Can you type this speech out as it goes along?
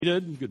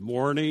Good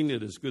morning.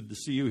 It is good to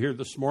see you here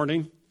this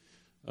morning.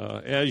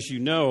 As you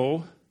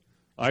know,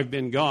 I've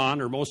been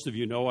gone, or most of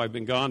you know, I've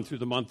been gone through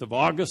the month of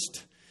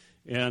August,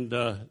 and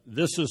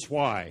this is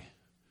why.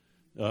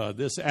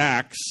 This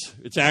axe,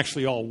 it's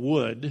actually all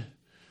wood,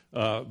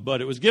 but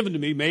it was given to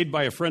me, made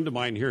by a friend of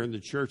mine here in the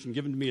church, and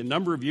given to me a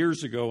number of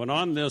years ago, and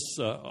on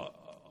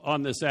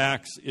this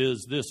axe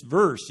is this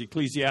verse,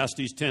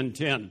 Ecclesiastes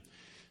 10:10.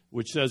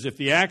 Which says, if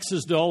the axe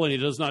is dull and he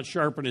does not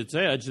sharpen its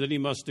edge, then he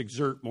must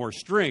exert more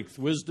strength.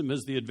 Wisdom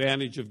is the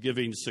advantage of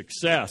giving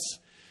success.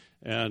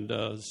 And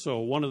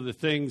so one of the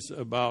things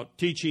about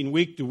teaching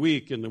week to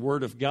week in the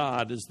Word of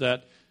God is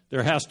that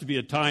there has to be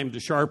a time to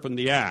sharpen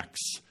the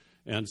axe.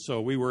 And so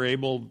we were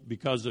able,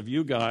 because of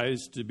you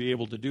guys, to be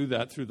able to do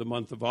that through the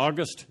month of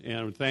August. And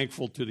I'm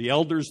thankful to the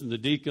elders and the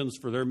deacons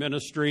for their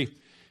ministry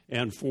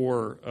and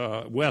for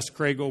Wes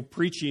Crago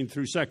preaching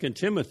through 2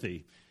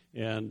 Timothy.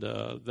 And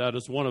that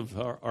is one of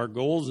our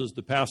goals, is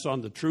to pass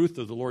on the truth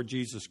of the Lord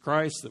Jesus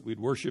Christ, that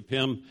we'd worship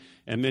Him,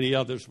 and many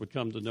others would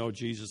come to know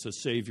Jesus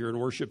as Savior and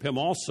worship Him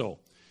also.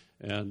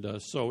 And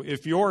so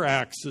if your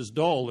axe is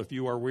dull, if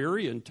you are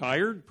weary and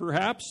tired,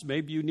 perhaps,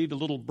 maybe you need a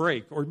little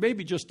break, or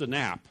maybe just a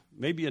nap.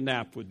 Maybe a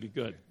nap would be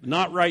good.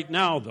 Not right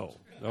now, though,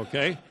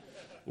 okay?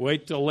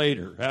 Wait till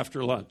later,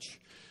 after lunch.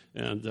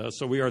 And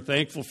so we are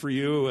thankful for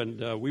you,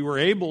 and we were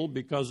able,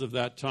 because of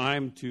that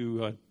time,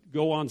 to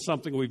go on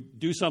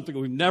do something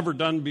we've never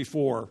done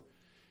before,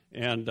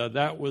 and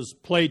that was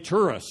play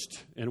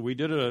tourist. And we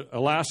did an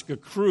Alaska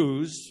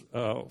cruise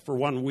for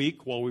 1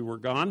 week while we were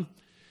gone,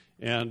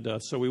 and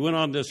so we went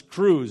on this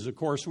cruise. Of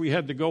course, we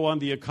had to go on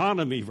the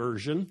economy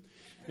version,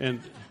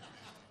 and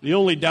the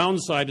only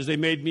downside is they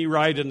made me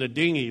ride in the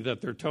dinghy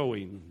that they're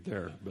towing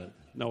there. But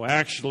no,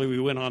 actually, we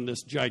went on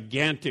this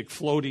gigantic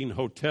floating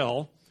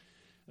hotel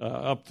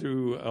up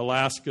through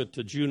Alaska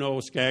to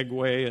Juneau,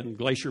 Skagway, and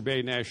Glacier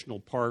Bay National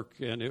Park,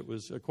 and it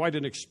was quite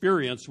an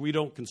experience. We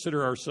don't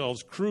consider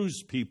ourselves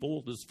cruise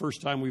people. This is the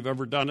first time we've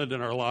ever done it in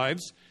our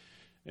lives,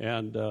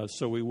 and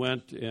so we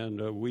went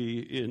and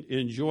we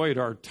enjoyed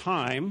our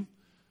time.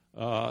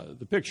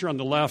 The picture on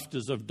the left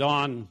is of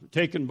Don,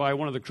 taken by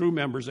one of the crew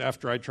members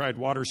after I tried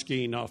water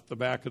skiing off the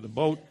back of the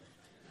boat.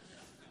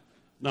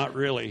 Not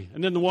really.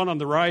 And then the one on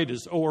the right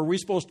is, are we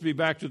supposed to be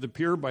back to the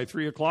pier by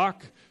 3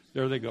 o'clock?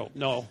 There they go.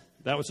 No.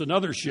 That was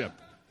another ship.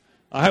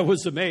 I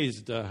was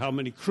amazed how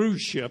many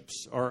cruise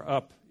ships are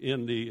up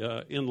in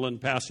the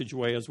inland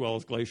passageway as well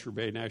as Glacier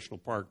Bay National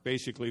Park.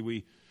 Basically,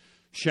 we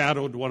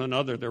shadowed one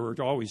another. There were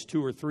always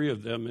 2 or 3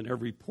 of them in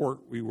every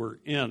port we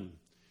were in.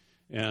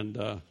 And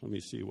let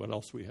me see what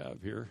else we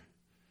have here.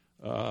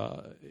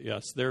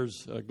 Yes,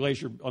 there's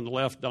Glacier on the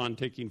left, Don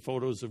taking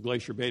photos of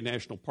Glacier Bay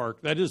National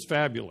Park. That is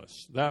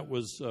fabulous. That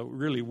was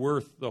really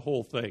worth the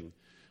whole thing.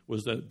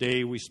 Was the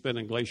day we spent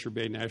in Glacier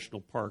Bay National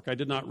Park. I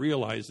did not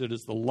realize it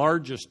is the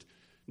largest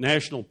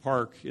national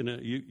park in the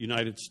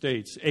United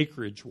States,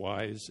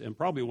 acreage-wise, and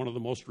probably one of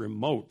the most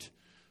remote,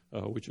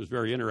 which was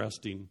very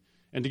interesting.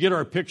 And to get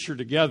our picture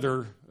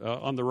together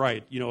on the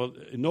right,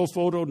 no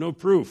photo, no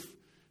proof.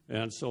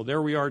 And so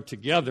there we are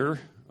together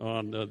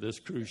on this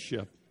cruise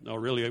ship. Now,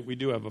 really, we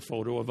do have a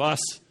photo of us.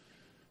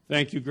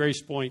 Thank you,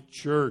 Grace Point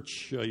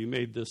Church. You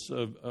made this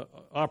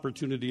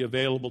opportunity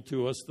available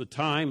to us, the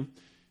time.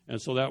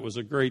 And so that was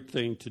a great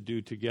thing to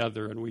do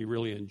together, and we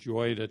really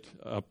enjoyed it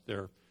up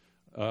there.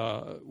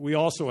 We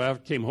also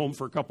came home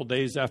for a couple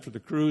days after the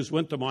cruise,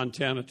 went to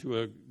Montana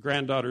to a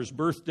granddaughter's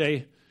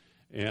birthday,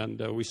 and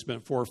we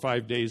spent 4 or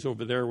 5 days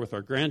over there with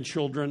our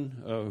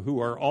grandchildren,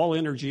 who are all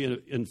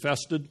energy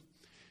infested.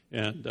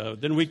 And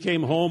then we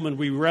came home and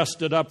we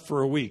rested up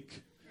for a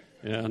week.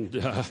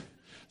 And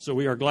so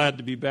we are glad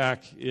to be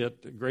back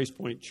at Grace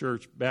Point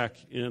Church, back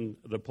in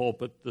the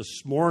pulpit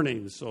this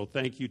morning. So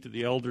thank you to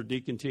the elder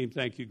deacon team.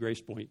 Thank you, Grace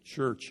Point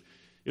Church.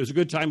 It was a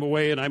good time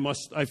away, and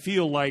I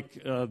feel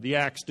like the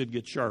axe did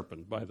get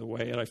sharpened, by the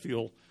way, and I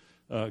feel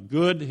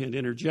good and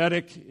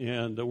energetic,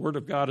 and the Word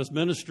of God has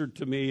ministered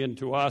to me and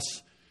to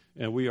us,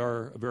 and we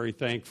are very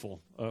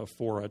thankful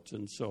for it.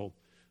 And so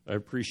I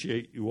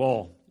appreciate you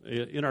all.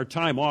 In our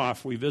time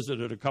off, we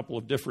visited a couple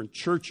of different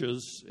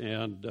churches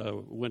and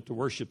went to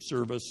worship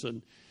service,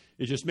 and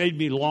it just made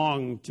me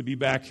long to be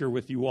back here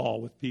with you all,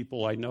 with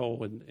people I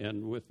know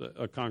and with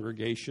a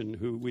congregation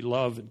who we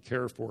love and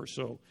care for.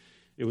 So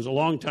it was a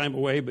long time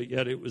away, but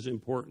yet it was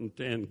important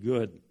and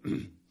good.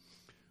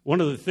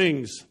 One of the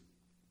things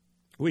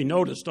we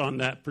noticed on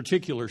that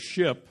particular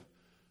ship,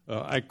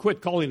 I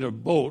quit calling it a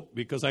boat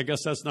because I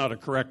guess that's not a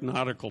correct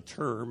nautical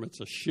term. It's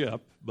a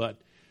ship,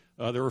 but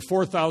there were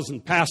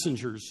 4,000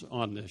 passengers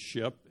on this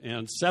ship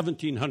and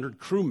 1,700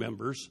 crew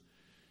members.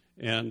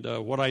 And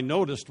what I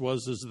noticed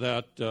was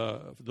that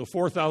the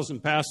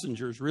 4,000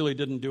 passengers really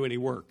didn't do any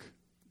work.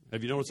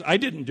 Have you noticed? I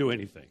didn't do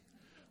anything.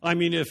 I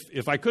mean,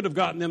 if I could have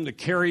gotten them to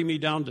carry me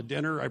down to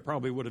dinner, I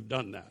probably would have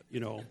done that,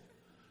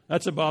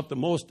 That's about the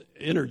most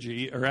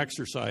energy or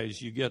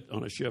exercise you get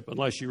on a ship,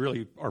 unless you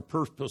really are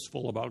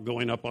purposeful about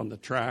going up on the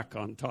track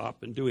on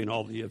top and doing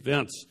all the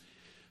events.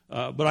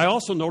 But I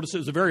also noticed it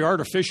was a very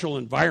artificial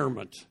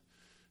environment.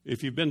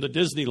 If you've been to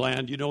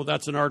Disneyland, you know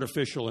that's an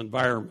artificial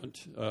environment,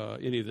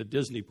 any of the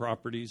Disney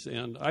properties.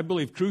 And I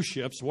believe cruise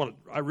ships, what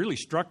really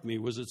struck me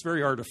was it's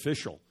very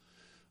artificial.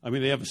 I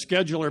mean, they have a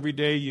schedule every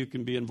day. You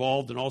can be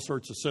involved in all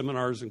sorts of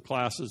seminars and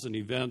classes and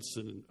events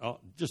and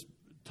just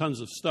tons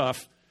of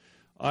stuff.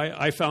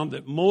 I found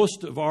that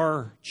most of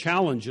our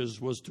challenges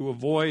was to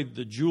avoid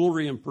the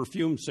jewelry and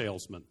perfume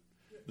salesman.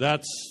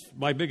 That's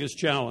my biggest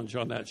challenge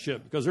on that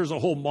ship, because there's a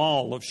whole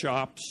mall of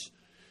shops.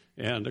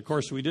 And, of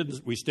course,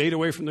 we stayed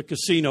away from the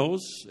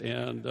casinos,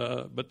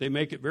 but they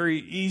make it very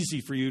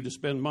easy for you to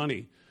spend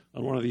money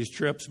on one of these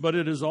trips. But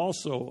it is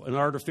also an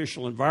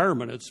artificial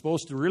environment. It's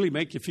supposed to really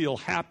make you feel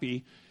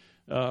happy.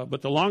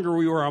 But the longer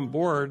we were on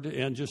board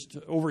and just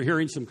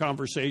overhearing some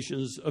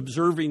conversations,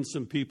 observing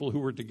some people who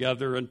were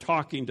together and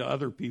talking to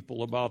other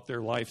people about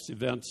their life's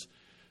events,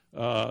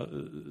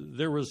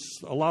 there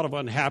was a lot of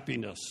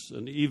unhappiness,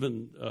 and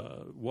even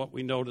what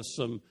we noticed,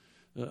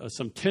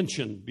 some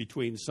tension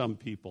between some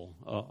people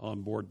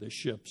on board the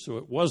ship. So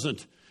it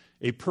wasn't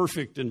a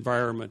perfect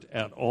environment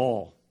at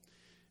all.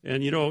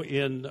 And, you know,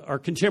 in our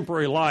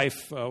contemporary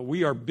life,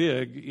 we are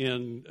big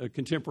in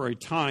contemporary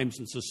times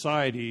and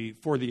society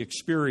for the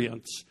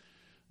experience.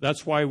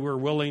 That's why we're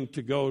willing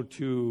to go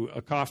to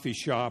a coffee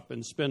shop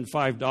and spend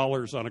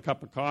 $5 on a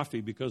cup of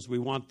coffee, because we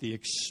want the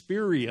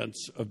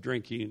experience of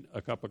drinking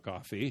a cup of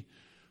coffee.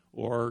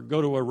 Or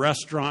go to a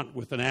restaurant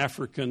with an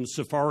African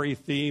safari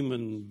theme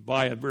and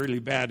buy a really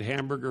bad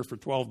hamburger for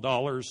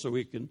 $12 so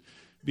we can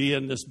be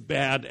in this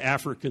bad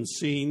African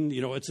scene.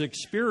 You know, it's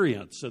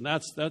experience, and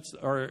that's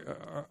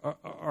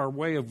our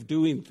way of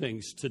doing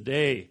things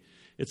today.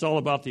 It's all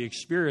about the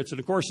experience, and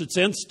of course it's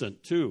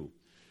instant too.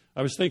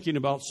 I was thinking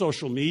about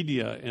social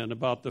media and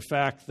about the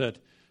fact that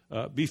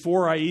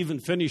before I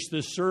even finished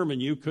this sermon,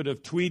 you could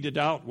have tweeted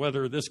out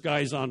whether this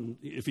guy's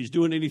if he's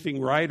doing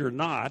anything right or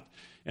not,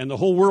 and the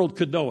whole world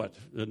could know it.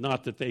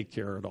 Not that they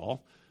care at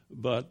all,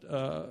 but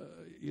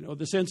you know,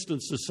 this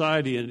instant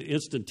society and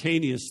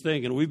instantaneous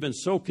thing, and we've been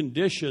so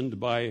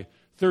conditioned by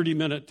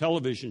 30-minute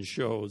television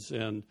shows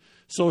and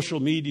social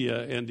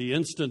media and the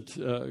instant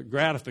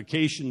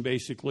gratification,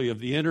 basically, of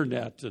the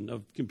internet and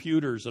of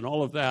computers and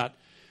all of that,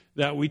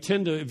 that we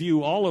tend to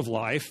view all of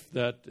life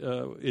that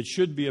it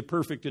should be a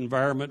perfect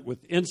environment with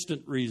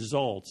instant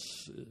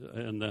results.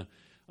 And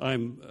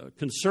I'm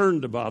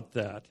concerned about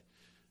that.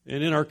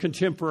 And in our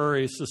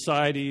contemporary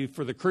society,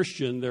 for the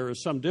Christian, there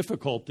is some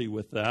difficulty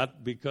with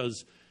that,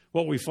 because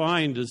what we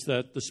find is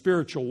that the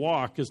spiritual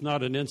walk is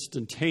not an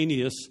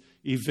instantaneous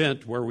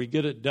event where we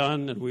get it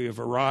done and we have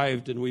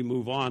arrived and we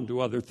move on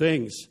to other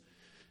things.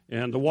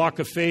 And the walk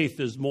of faith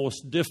is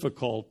most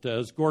difficult.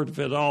 As Gore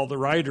Vidal, the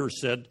writer,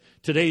 said,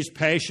 today's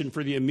passion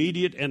for the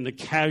immediate and the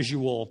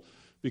casual,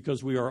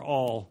 because we are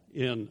all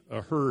in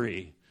a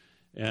hurry.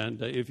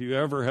 And if you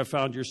ever have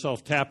found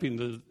yourself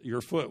tapping your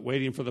foot,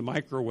 waiting for the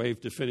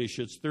microwave to finish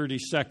its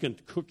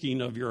 30-second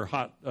cooking of your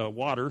hot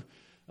water,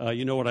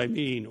 you know what I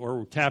mean.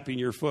 Or tapping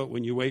your foot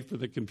when you wait for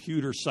the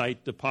computer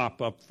site to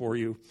pop up for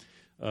you,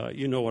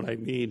 you know what I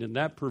mean. And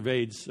that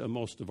pervades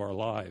most of our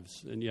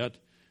lives. And yet,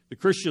 the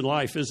Christian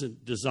life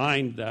isn't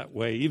designed that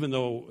way, even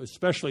though,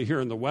 especially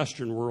here in the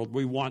Western world,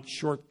 we want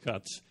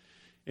shortcuts.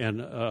 And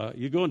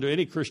you go into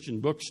any Christian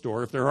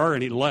bookstore, if there are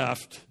any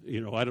left, you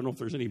know, I don't know if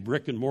there's any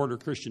brick-and-mortar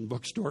Christian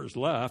bookstores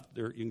left.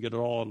 You can get it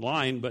all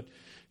online. But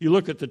you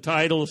look at the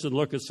titles and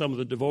look at some of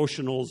the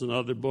devotionals and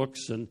other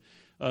books, and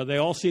they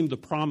all seem to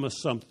promise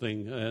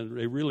something, and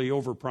they really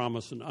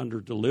overpromise and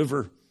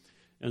underdeliver.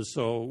 And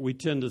so we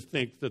tend to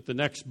think that the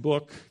next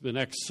book, the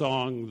next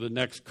song, the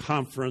next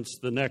conference,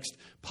 the next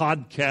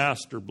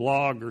podcast or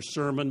blog or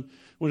sermon,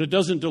 when it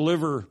doesn't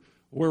deliver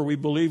where we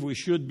believe we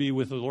should be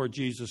with the Lord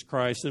Jesus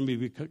Christ, then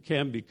we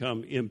can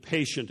become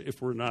impatient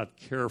if we're not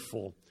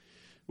careful.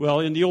 Well,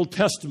 in the Old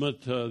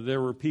Testament,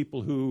 there were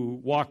people who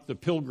walked the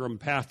pilgrim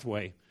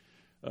pathway.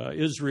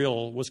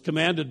 Israel was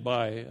commanded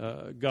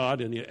by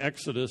God in the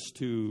Exodus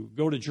to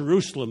go to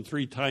Jerusalem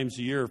 3 times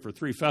a year for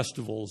 3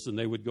 festivals, and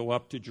they would go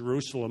up to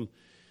Jerusalem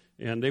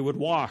and they would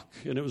walk,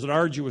 and it was an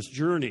arduous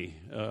journey.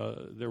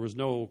 There was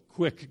no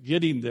quick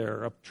getting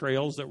there, up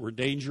trails that were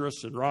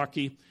dangerous and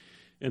rocky.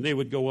 And they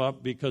would go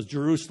up because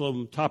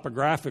Jerusalem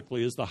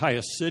topographically is the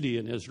highest city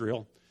in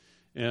Israel.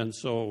 And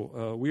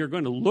so we are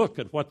going to look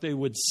at what they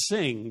would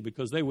sing,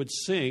 because they would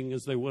sing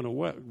as they went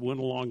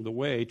along the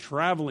way.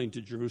 Traveling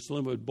to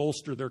Jerusalem would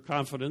bolster their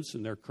confidence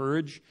and their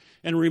courage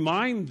and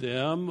remind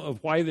them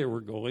of why they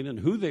were going and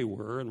who they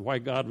were and why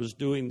God was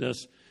doing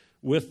this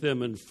with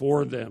them and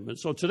for them. And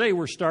so today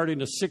we're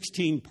starting a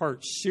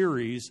 16-part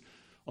series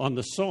on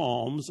the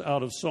Psalms,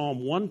 out of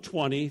Psalm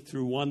 120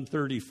 through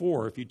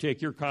 134. If you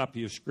take your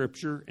copy of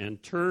Scripture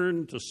and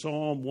turn to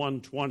Psalm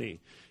 120,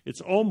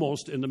 it's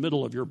almost in the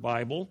middle of your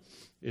Bible.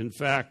 In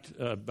fact,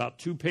 about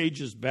 2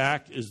 pages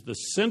back is the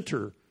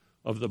center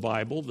of the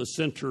Bible, the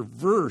center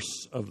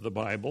verse of the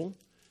Bible.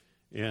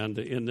 And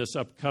in this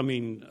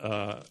upcoming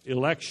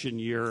election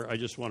year, I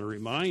just want to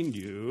remind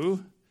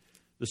you,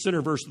 the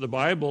center verse of the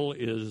Bible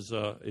is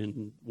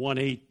in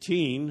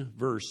 118,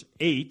 verse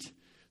 8.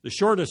 The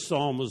shortest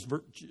psalm was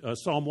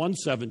Psalm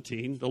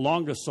 117. The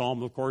longest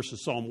psalm, of course,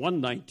 is Psalm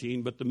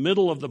 119, but the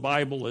middle of the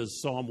Bible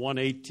is Psalm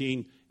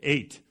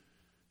 118:8.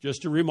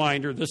 Just a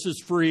reminder, this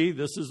is free.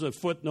 This is a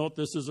footnote.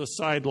 This is a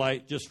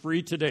sidelight, just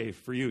free today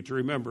for you to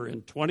remember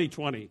in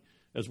 2020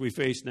 as we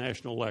face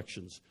national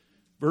elections.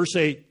 Verse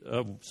 8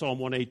 of Psalm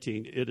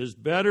 118, it is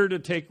better to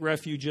take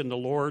refuge in the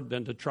Lord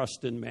than to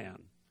trust in man.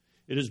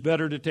 It is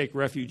better to take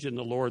refuge in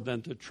the Lord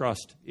than to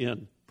trust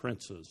in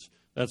princes.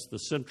 That's the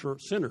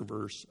center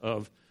verse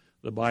of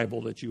the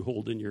Bible that you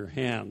hold in your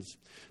hands.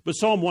 But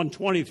Psalm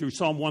 120 through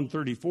Psalm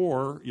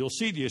 134, you'll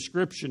see the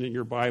inscription in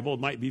your Bible. It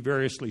might be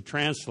variously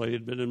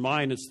translated, but in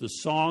mine it's the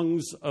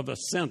Songs of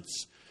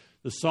Ascents.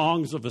 The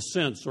Songs of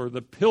Ascents, or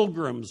the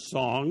Pilgrim's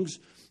Songs,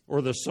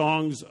 or the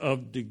Songs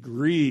of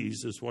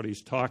Degrees is what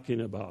he's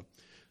talking about.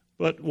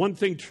 But one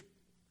thing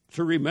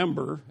to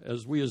remember,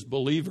 as we as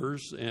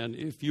believers, and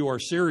if you are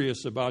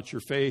serious about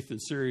your faith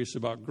and serious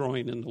about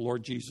growing in the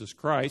Lord Jesus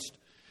Christ,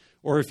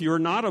 or if you're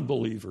not a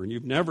believer and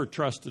you've never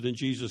trusted in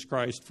Jesus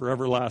Christ for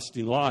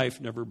everlasting life,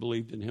 never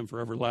believed in him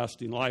for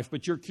everlasting life,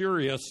 but you're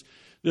curious,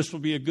 this will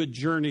be a good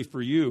journey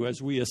for you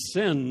as we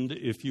ascend,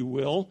 if you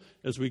will,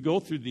 as we go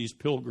through these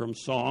pilgrim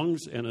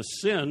songs and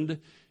ascend,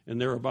 and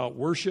they're about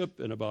worship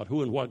and about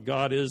who and what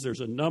God is.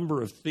 There's a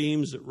number of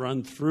themes that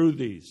run through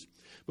these.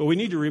 But we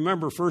need to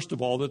remember, first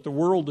of all, that the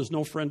world is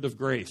no friend of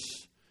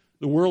grace.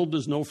 The world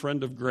is no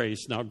friend of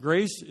grace. Now,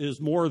 grace is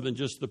more than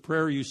just the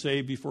prayer you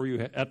say before you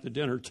at the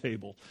dinner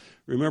table.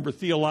 Remember,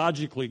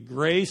 theologically,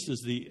 grace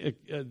is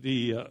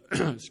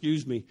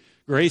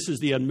grace is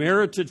the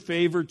unmerited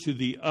favor to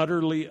the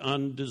utterly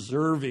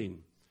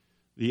undeserving.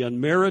 The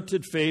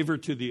unmerited favor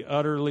to the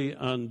utterly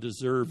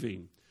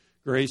undeserving.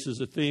 Grace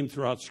is a theme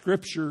throughout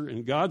Scripture,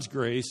 and God's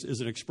grace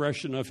is an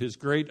expression of his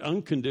great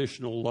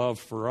unconditional love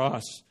for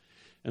us.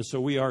 And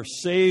so we are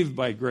saved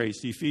by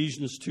grace.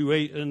 Ephesians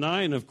 2:8 and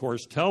 9, of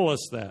course, tell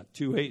us that.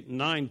 2:8 and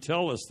 9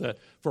 tell us that.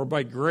 For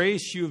by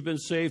grace you have been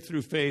saved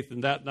through faith,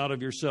 and that not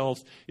of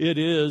yourselves. It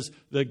is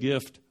the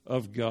gift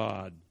of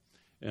God.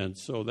 And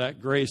so that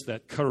grace,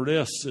 that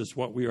charis, is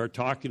what we are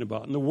talking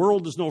about. And the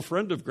world is no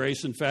friend of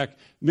grace. In fact,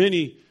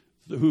 many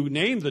who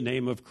name the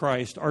name of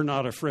Christ are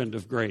not a friend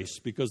of grace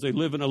because they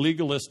live in a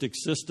legalistic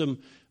system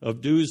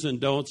of do's and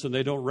don'ts, and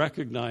they don't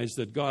recognize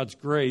that God's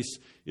grace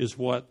is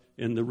what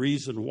and the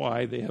reason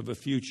why they have a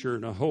future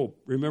and a hope.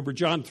 Remember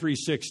John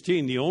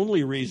 3:16, the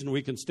only reason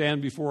we can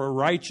stand before a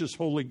righteous,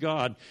 holy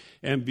God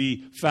and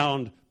be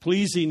found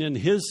pleasing in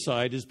his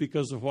sight is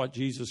because of what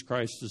Jesus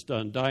Christ has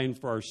done, dying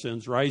for our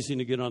sins,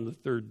 rising again on the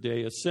third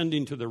day,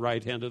 ascending to the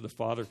right hand of the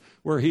Father,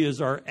 where he is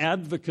our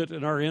advocate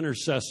and our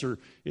intercessor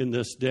in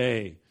this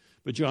day.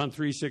 But John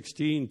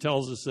 3:16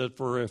 tells us that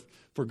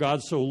for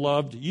God so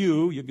loved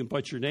you can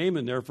put your name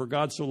in there, for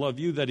God so loved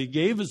you that he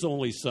gave his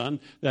only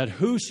Son, that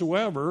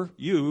whosoever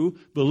you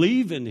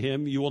believe in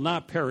him, you will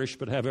not perish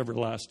but have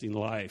everlasting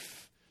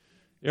life.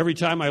 Every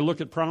time I look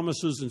at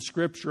promises in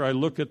Scripture, I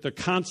look at the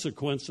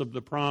consequence of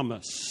the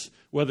promise,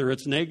 whether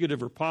it's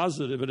negative or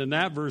positive. And in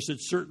that verse, it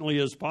certainly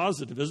is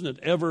positive, isn't it?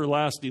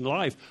 Everlasting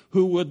life.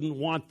 Who wouldn't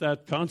want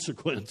that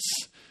consequence?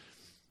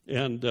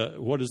 And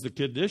what is the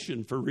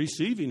condition for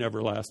receiving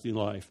everlasting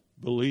life?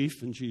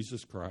 Belief in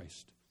Jesus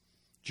Christ.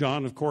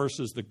 John, of course,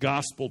 is the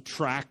gospel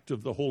tract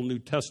of the whole New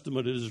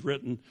Testament. It is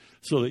written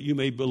so that you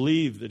may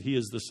believe that he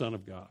is the Son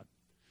of God.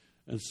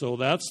 And so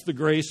that's the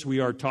grace we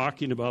are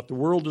talking about. The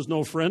world is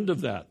no friend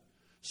of that.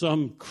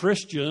 Some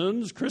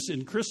Christians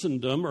in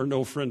Christendom are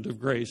no friend of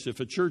grace. If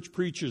a church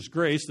preaches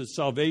grace, that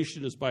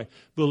salvation is by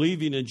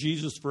believing in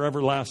Jesus for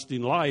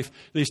everlasting life,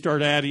 they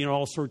start adding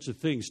all sorts of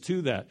things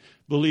to that.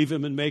 Believe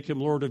him and make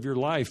him Lord of your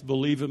life.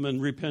 Believe him and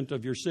repent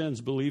of your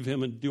sins. Believe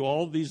him and do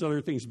all these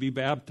other things. Be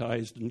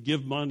baptized and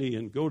give money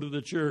and go to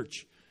the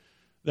church.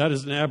 That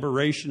is an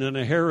aberration and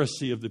a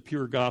heresy of the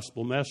pure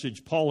gospel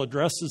message. Paul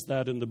addresses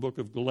that in the book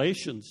of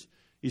Galatians.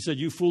 He said,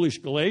 you foolish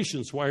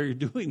Galatians, why are you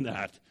doing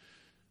that?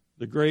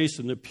 The grace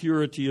and the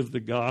purity of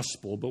the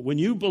gospel. But when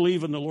you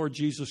believe in the Lord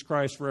Jesus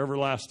Christ for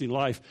everlasting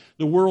life,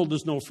 the world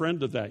is no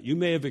friend of that. You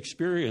may have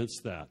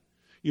experienced that.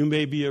 You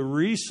may be a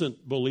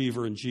recent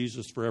believer in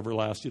Jesus for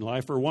everlasting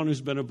life, or one who's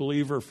been a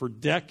believer for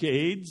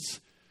decades,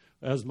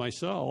 as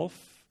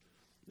myself.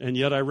 And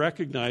yet I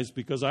recognize,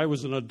 because I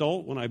was an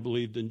adult when I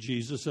believed in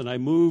Jesus, and I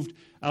moved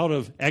out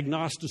of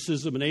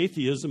agnosticism and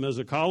atheism as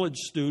a college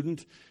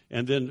student,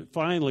 and then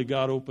finally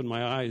God opened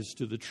my eyes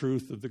to the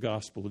truth of the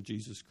gospel of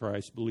Jesus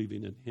Christ,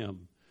 believing in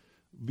him.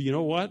 But you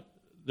know what?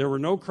 There were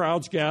no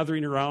crowds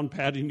gathering around,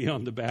 patting me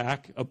on the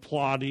back,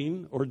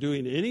 applauding, or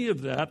doing any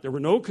of that. There were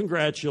no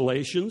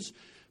congratulations.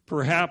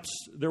 Perhaps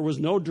there was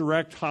no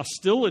direct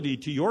hostility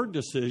to your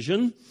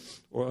decision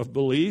or of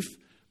belief,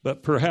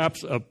 but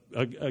perhaps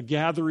a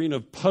gathering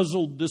of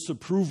puzzled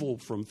disapproval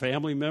from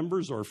family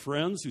members or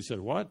friends who said,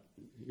 what?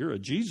 You're a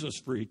Jesus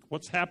freak.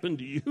 What's happened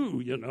to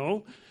you, you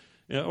know?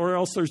 Or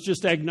else there's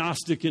just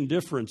agnostic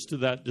indifference to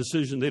that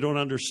decision. They don't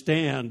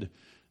understand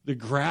the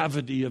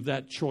gravity of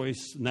that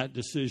choice and that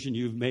decision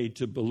you've made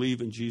to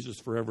believe in Jesus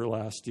for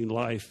everlasting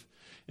life.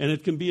 And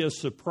it can be a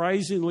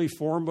surprisingly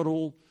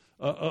formidable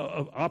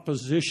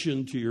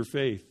opposition to your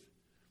faith.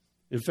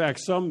 In fact,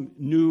 some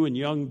new and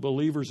young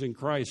believers in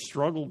Christ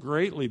struggle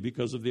greatly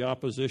because of the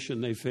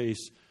opposition they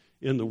face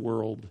in the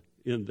world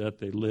in that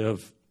they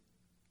live.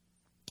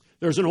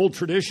 There's an old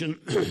tradition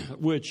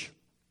which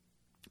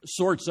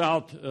sorts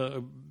out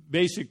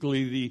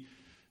basically the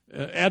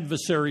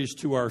adversaries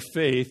to our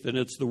faith, and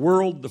it's the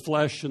world, the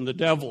flesh, and the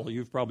devil.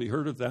 You've probably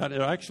heard of that.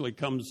 It actually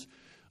comes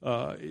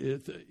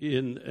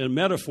in a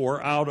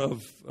metaphor out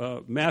of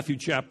Matthew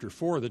chapter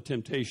 4, the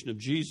temptation of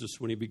Jesus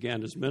when he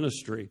began his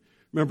ministry.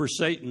 Remember,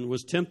 Satan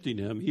was tempting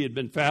him. He had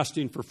been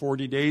fasting for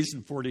 40 days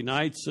and 40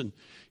 nights, and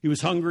he was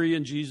hungry,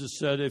 and Jesus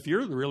said, if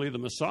you're really the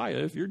Messiah,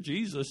 if you're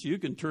Jesus, you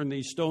can turn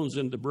these stones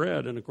into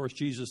bread. And, of course,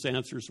 Jesus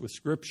answers with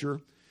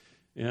Scripture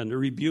and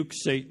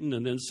rebukes Satan,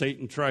 and then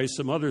Satan tries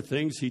some other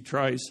things. He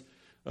tries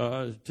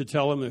to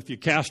tell him, if you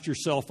cast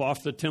yourself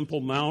off the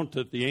Temple Mount,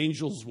 that the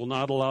angels will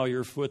not allow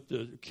your foot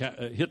to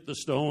hit the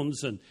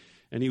stones. And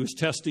he was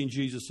testing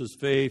Jesus'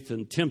 faith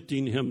and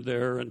tempting him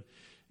there.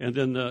 And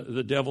then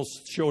the devil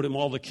showed him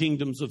all the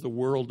kingdoms of the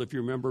world, if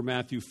you remember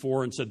Matthew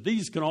 4, and said,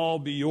 these can all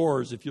be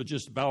yours if you'll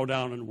just bow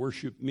down and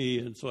worship me.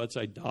 And so that's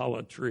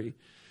idolatry.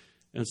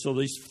 And so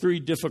these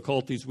three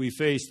difficulties we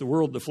face, the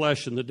world, the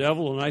flesh, and the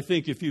devil. And I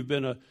think if you've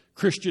been a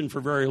Christian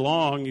for very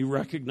long, you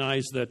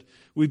recognize that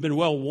we've been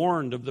well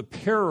warned of the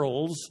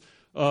perils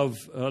of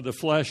the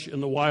flesh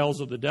and the wiles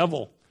of the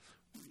devil.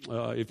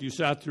 If you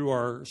sat through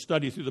our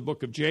study through the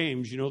book of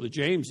James, you know that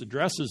James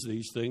addresses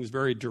these things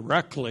very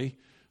directly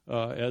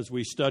as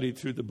we studied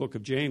through the book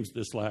of James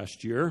this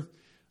last year.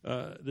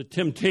 The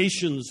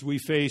temptations we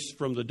face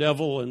from the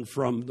devil and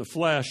from the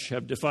flesh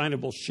have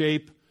definable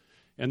shape,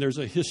 and there's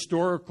a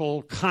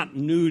historical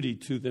continuity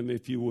to them,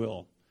 if you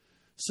will.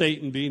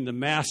 Satan, being the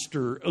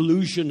master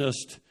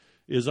illusionist,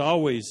 is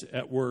always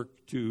at work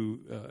to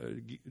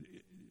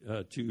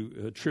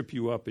trip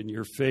you up in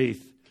your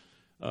faith.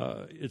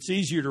 It's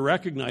easier to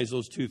recognize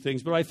those two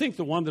things, but I think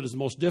the one that is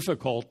most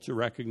difficult to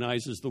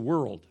recognize is the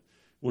world.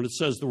 When it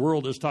says the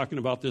world, is talking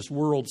about this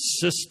world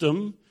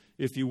system,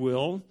 if you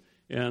will,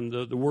 and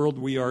the world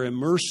we are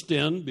immersed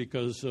in,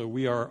 because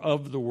we are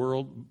of the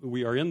world.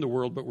 We are in the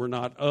world, but we're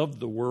not of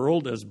the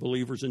world as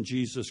believers in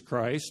Jesus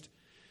Christ.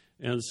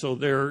 And so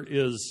there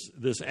is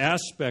this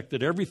aspect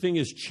that everything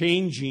is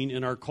changing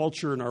in our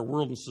culture, in our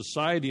world, and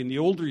society. And the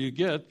older you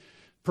get,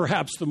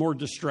 perhaps the more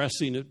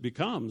distressing it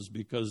becomes,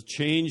 because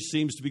change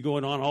seems to be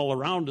going on all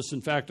around us.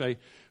 In fact, I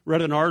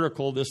read an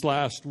article this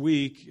last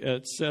week.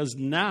 It says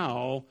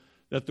now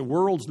that the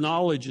world's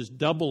knowledge is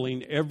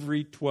doubling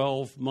every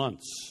 12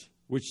 months,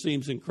 which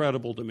seems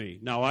incredible to me.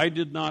 Now, I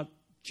did not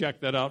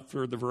check that out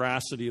for the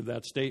veracity of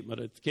that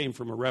statement. It came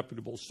from a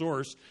reputable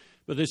source.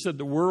 But they said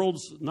the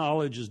world's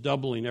knowledge is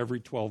doubling every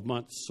 12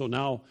 months. So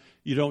now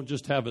you don't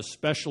just have a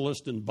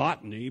specialist in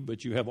botany,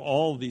 but you have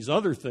all these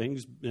other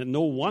things, and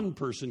no one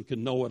person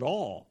can know it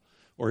all,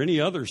 or any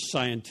other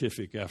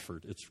scientific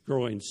effort. It's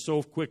growing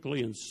so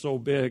quickly and so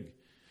big.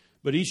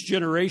 But each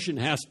generation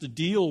has to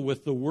deal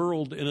with the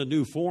world in a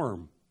new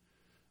form.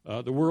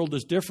 The world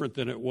is different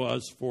than it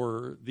was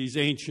for these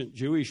ancient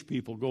Jewish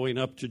people going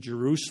up to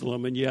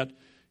Jerusalem, and yet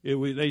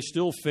they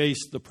still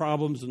face the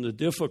problems and the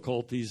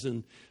difficulties.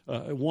 And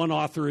one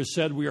author has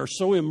said, we are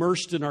so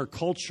immersed in our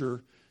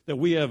culture that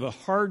we have a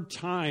hard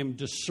time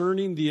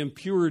discerning the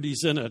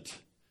impurities in it.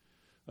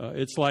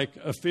 It's like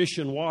a fish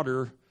in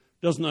water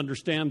doesn't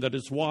understand that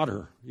it's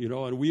water,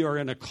 and we are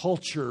in a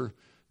culture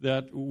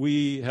that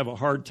we have a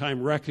hard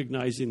time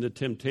recognizing the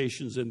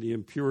temptations and the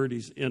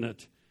impurities in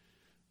it.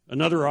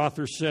 Another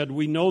author said,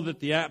 we know that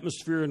the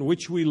atmosphere in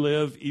which we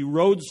live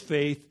erodes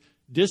faith,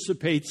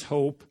 dissipates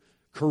hope,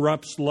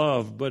 corrupts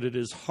love, but it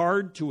is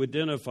hard to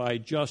identify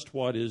just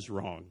what is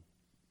wrong.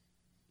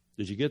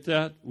 Did you get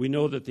that? We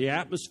know that the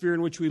atmosphere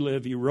in which we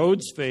live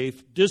erodes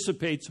faith,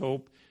 dissipates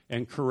hope,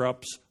 and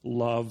corrupts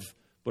love,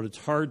 but it's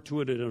hard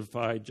to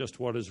identify just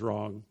what is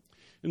wrong.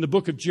 In the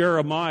book of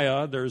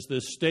Jeremiah, there's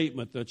this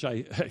statement that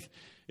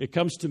it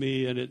comes to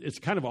me, and it's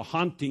kind of a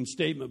haunting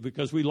statement,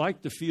 because we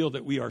like to feel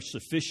that we are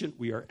sufficient,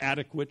 we are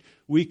adequate,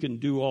 we can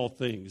do all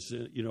things,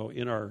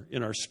 in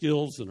our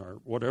skills and our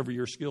whatever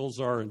your skills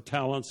are and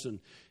talents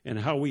and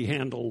how we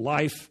handle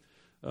life.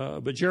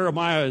 But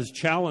Jeremiah is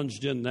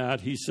challenged in that.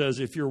 He says,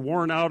 if you're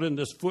worn out in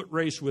this foot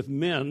race with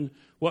men,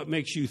 what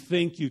makes you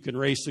think you can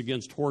race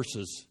against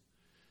horses?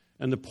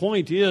 And the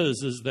point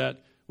is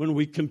that when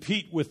we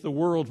compete with the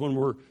world,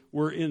 when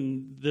we're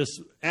in this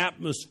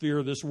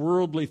atmosphere, this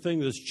worldly thing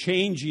that's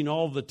changing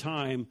all the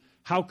time,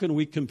 how can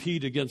we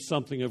compete against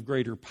something of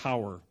greater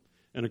power?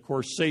 And, of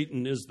course,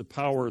 Satan is the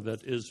power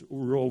that is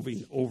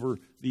roving over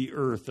the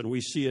earth, and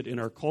we see it in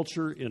our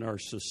culture, in our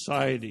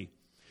society.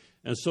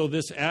 And so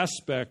this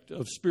aspect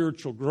of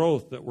spiritual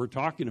growth that we're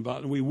talking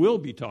about, and we will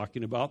be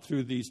talking about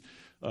through these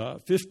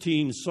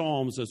 15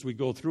 Psalms as we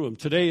go through them.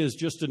 Today is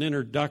just an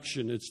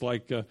introduction. It's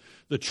like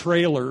the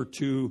trailer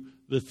to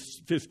the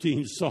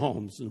 15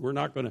 Psalms. And we're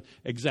not going to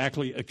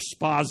exactly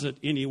exposit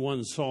any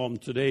one Psalm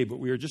today, but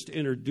we are just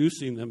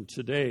introducing them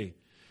today.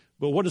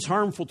 But what is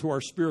harmful to our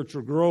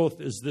spiritual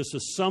growth is this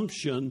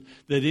assumption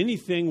that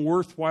anything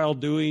worthwhile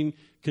doing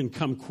can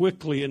come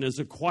quickly and is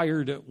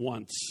acquired at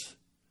once.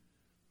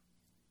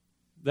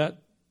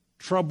 That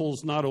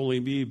troubles not only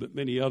me, but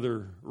many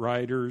other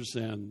writers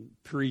and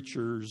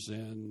preachers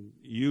and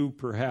you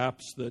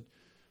perhaps, that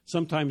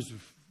sometimes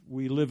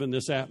we live in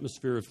this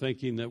atmosphere of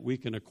thinking that we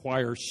can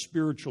acquire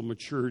spiritual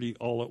maturity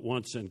all at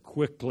once and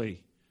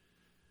quickly.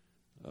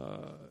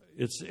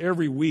 It's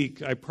every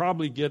week I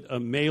probably get a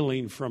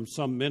mailing from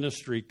some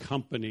ministry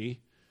company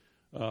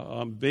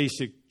on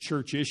basic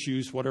church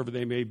issues, whatever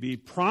they may be,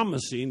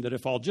 promising that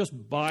if I'll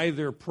just buy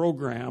their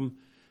program,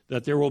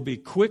 that there will be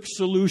quick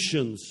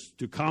solutions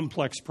to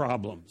complex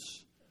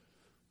problems.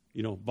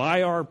 You know,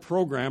 buy our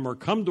program or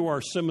come to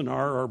our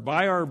seminar or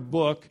buy our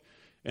book,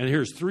 and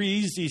here's 3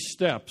 easy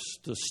steps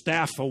to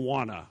staff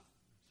Awana.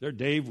 There,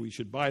 Dave, we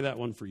should buy that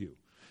one for you.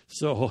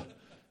 So,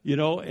 you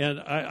know, and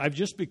I've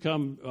just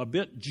become a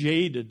bit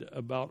jaded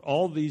about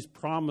all these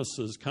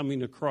promises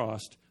coming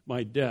across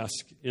my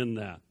desk in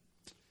that.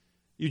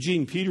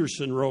 Eugene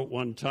Peterson wrote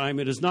one time,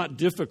 "It is not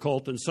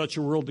difficult in such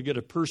a world to get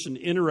a person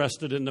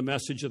interested in the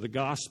message of the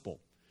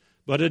gospel,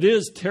 but it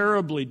is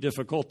terribly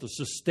difficult to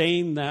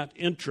sustain that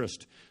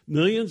interest.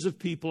 Millions of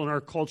people in our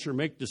culture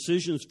make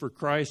decisions for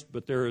Christ,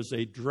 but there is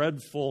a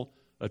dreadful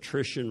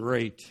attrition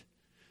rate.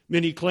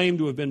 Many claim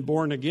to have been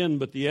born again,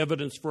 but the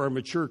evidence for our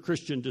mature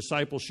Christian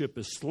discipleship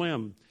is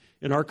slim.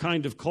 In our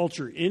kind of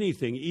culture,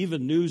 anything,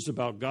 even news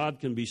about God,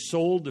 can be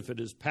sold if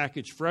it is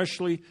packaged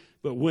freshly,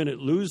 but when it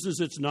loses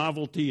its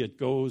novelty, it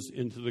goes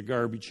into the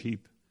garbage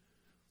heap.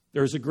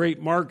 There is a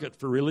great market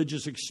for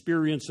religious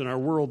experience in our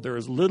world. There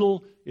is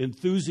little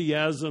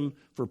enthusiasm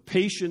for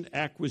patient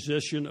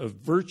acquisition of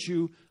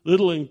virtue,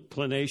 little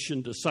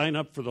inclination to sign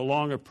up for the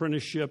long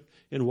apprenticeship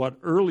in what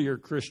earlier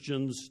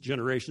Christians,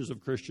 generations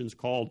of Christians,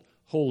 called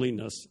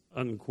holiness,"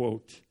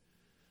 unquote.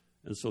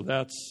 And so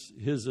that's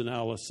his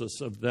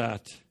analysis of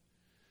that.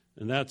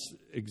 And that's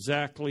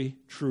exactly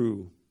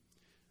true.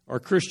 Our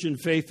Christian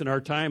faith in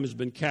our time has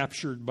been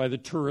captured by the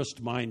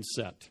tourist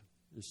mindset,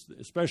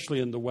 especially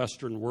in the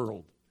Western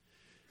world.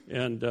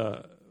 And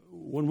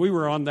when we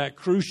were on that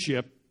cruise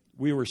ship,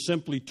 we were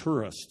simply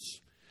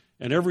tourists.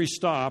 And every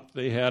stop,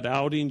 they had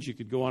outings. You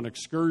could go on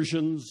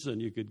excursions,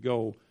 and you could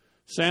go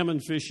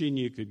salmon fishing.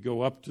 You could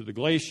go up to the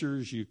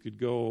glaciers. You could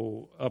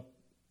go up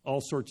all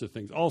sorts of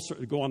things.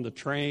 Go on the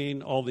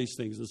train, all these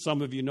things. And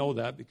some of you know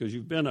that because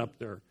you've been up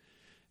there.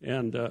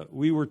 And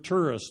we were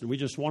tourists, and we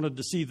just wanted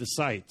to see the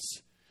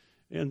sights.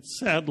 And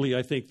sadly,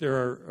 I think there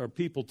are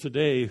people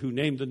today who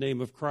name the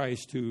name of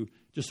Christ who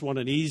just want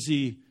an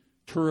easy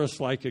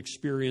tourist-like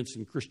experience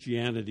in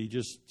Christianity.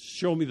 Just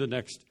show me the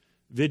next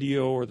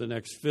video or the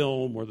next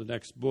film or the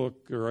next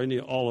book or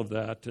all of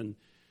that. And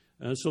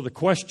so the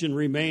question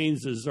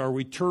remains is, are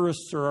we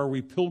tourists or are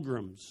we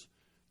pilgrims?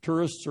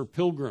 Tourists or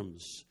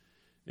pilgrims?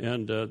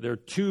 And there are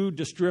 2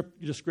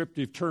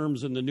 descriptive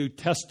terms in the New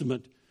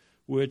Testament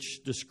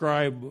which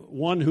describe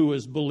one who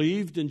has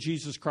believed in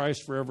Jesus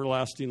Christ for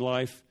everlasting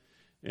life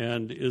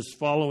and is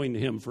following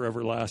him for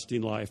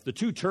everlasting life. The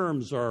 2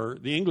 terms are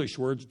the English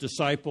words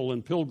disciple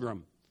and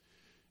pilgrim.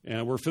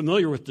 And we're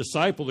familiar with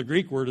disciple. The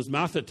Greek word is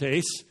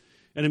mathetes,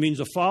 and it means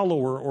a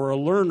follower or a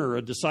learner.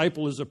 A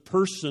disciple is a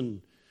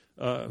person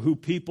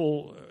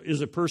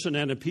is a person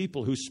and a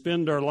people who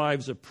spend our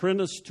lives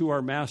apprenticed to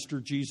our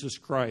Master Jesus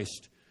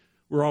Christ.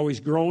 We're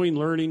always growing,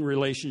 learning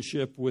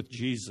relationship with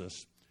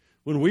Jesus.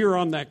 When we were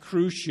on that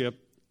cruise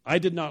ship, I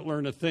did not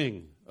learn a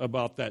thing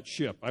about that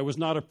ship. I was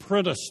not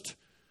apprenticed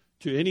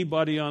to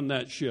anybody on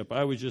that ship.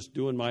 I was just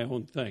doing my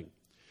own thing.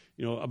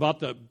 You know, about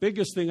the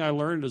biggest thing I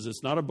learned is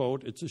it's not a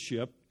boat, it's a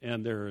ship,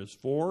 and there is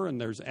fore,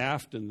 and there's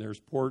aft, and there's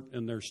port,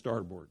 and there's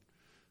starboard.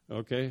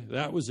 Okay,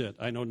 that was it.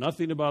 I know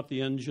nothing about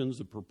the engines,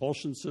 the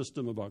propulsion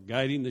system, about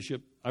guiding the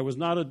ship. I was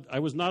not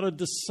a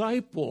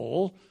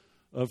disciple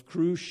of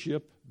cruise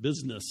ship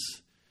business,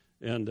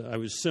 and I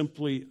was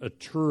simply a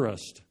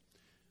tourist.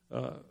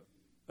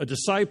 A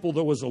disciple,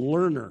 though, was a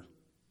learner,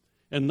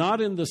 and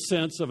not in the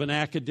sense of an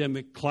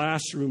academic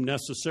classroom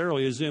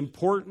necessarily. As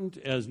important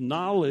as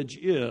knowledge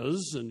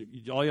is, and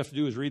all you have to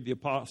do is read the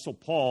Apostle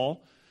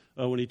Paul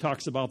when he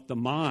talks about the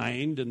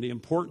mind and the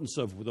importance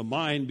of the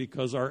mind,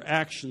 because our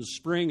actions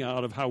spring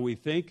out of how we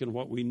think and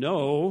what we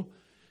know,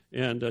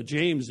 and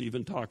James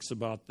even talks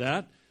about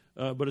that.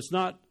 But it's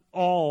not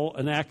all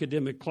an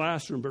academic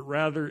classroom, but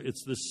rather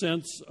it's the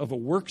sense of a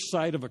work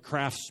site of a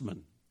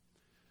craftsman.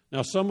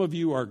 Now, some of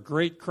you are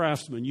great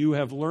craftsmen. You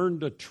have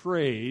learned a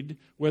trade,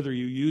 whether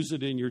you use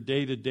it in your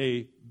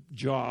day-to-day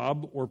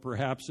job or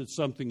perhaps it's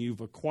something you've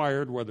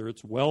acquired, whether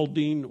it's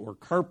welding or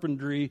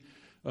carpentry.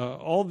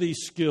 All these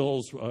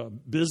skills,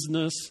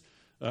 business,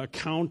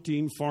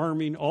 accounting,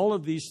 farming, all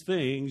of these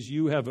things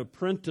you have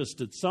apprenticed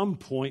at some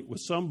point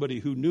with somebody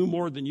who knew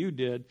more than you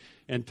did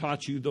and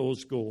taught you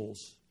those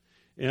goals.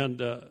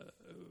 And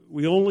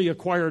we only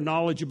acquire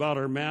knowledge about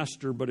our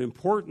master, but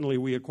importantly,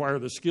 we acquire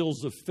the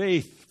skills of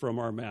faith from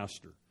our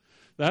master.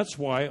 That's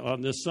why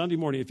on this Sunday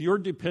morning, if you're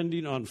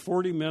depending on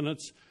 40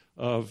 minutes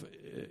of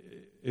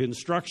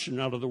instruction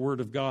out of the Word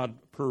of God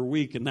per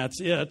week, and that's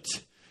it,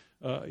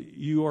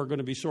 you are going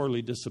to be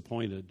sorely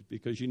disappointed,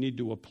 because you need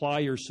to apply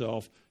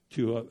yourself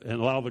to and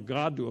allow the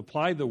God to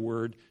apply the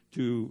Word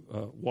to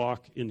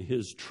walk in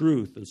His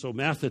truth. And so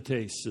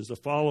mathetes is a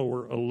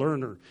follower, a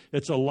learner.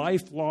 It's a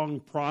lifelong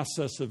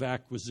process of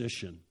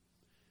acquisition.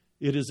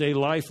 It is a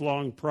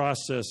lifelong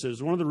process.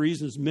 It's one of the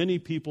reasons many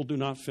people do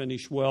not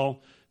finish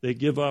well. They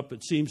give up.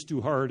 It seems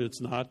too hard.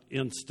 It's not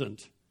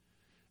instant.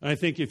 And I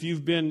think if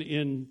you've been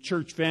in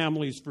church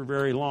families for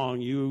very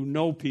long, you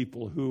know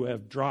people who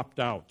have dropped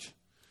out.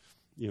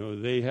 You know,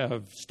 they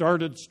have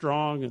started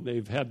strong and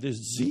they've had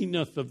this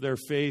zenith of their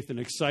faith and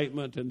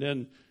excitement, and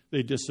then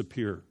they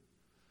disappear.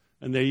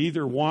 And they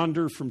either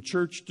wander from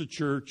church to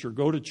church or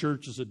go to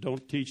churches that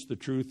don't teach the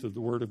truth of the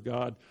Word of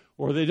God,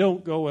 or they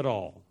don't go at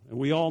all. And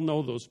we all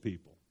know those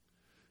people.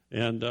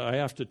 And I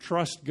have to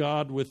trust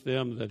God with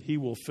them that He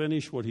will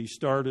finish what He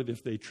started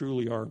if they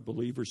truly are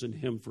believers in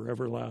Him for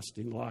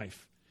everlasting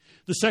life.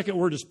 The second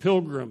word is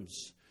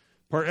pilgrims.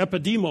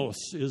 Parepidemos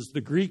is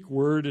the Greek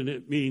word, and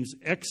it means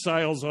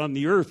exiles on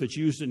the earth. It's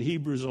used in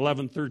Hebrews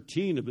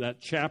 11:13 of that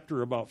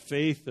chapter about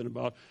faith and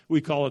about,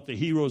 we call it the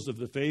heroes of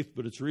the faith,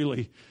 but it's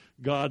really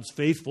God's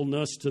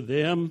faithfulness to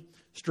them.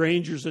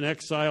 Strangers and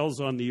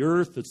exiles on the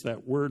earth, it's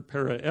that word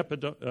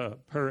parepidemos.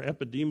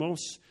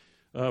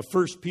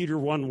 1 Peter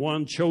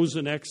 1:1,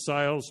 chosen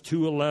exiles.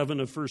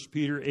 2:11 of 1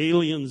 Peter,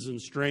 aliens and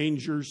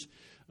strangers.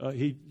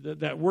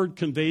 That word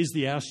conveys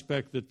the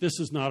aspect that this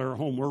is not our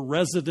home. We're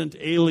resident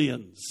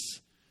aliens.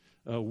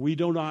 We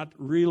do not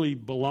really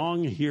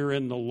belong here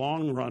in the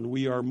long run.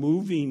 We are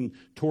moving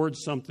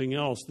towards something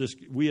else.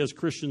 We as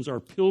Christians are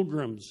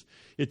pilgrims.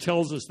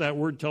 That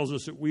word tells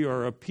us that we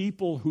are a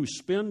people who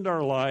spend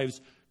our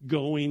lives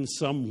going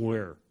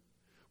somewhere.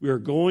 We are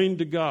going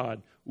to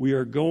God. We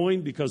are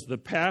going because the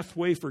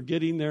pathway for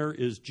getting there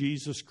is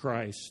Jesus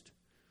Christ.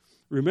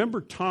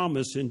 Remember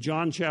Thomas in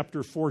John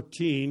chapter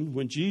 14,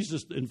 when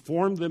Jesus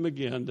informed them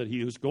again that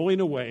He was going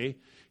away.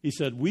 He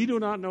said, "We do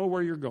not know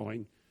where you're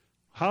going.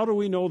 How do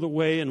we know the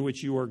way in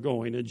which you are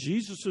going?" And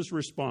Jesus'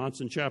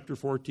 response in chapter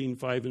 14,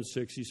 5 and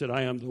 6, He said,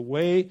 "I am the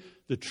way,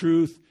 the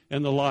truth,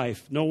 and the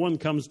life. No one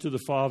comes to the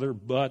Father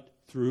but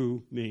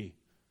through me."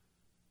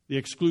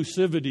 The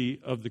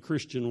exclusivity of the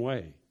Christian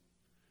way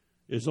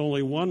is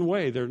only one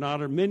way. There are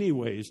not many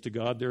ways to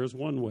God. There is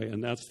one way,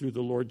 and that's through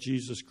the Lord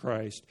Jesus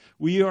Christ.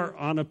 We are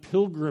on a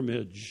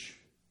pilgrimage,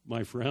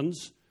 my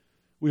friends.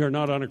 We are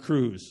not on a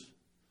cruise.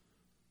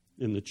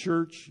 In the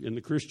church, in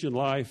the Christian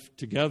life,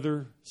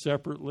 together,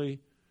 separately,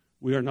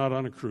 we are not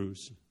on a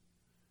cruise.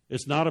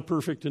 It's not a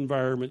perfect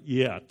environment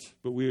yet,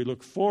 but we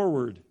look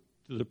forward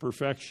to the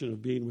perfection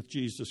of being with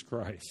Jesus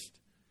Christ.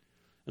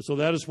 And so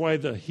that is why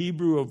the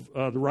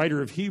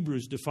writer of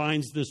Hebrews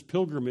defines this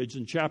pilgrimage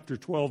in chapter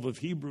 12 of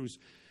Hebrews.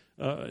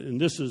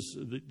 And this is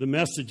the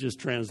Message's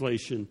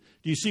translation.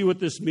 Do you see what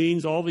this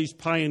means? All these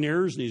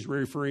pioneers, and he's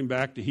referring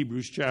back to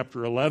Hebrews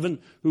chapter 11,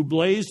 who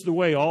blazed the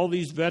way, all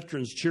these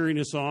veterans cheering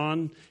us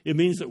on. It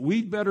means that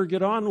we'd better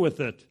get on with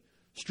it.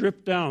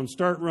 Strip down,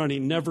 start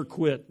running, never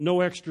quit.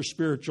 No extra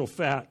spiritual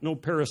fat, no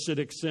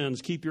parasitic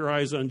sins. Keep your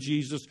eyes on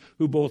Jesus,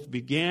 who both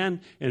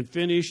began and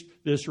finished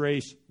this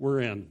race we're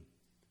in.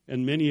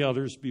 And many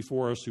others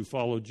before us who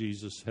followed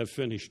Jesus have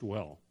finished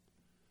well.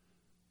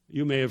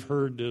 You may have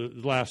heard the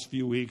last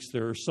few weeks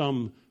there are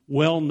some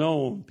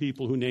well-known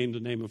people who named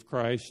the name of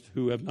Christ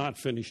who have not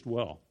finished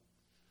well.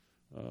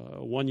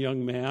 One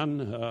young man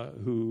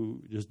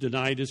who just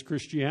denied his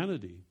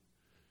Christianity.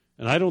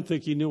 And I don't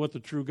think he knew what the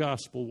true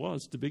gospel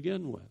was to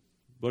begin with.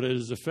 But it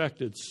has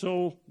affected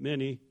so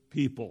many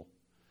people.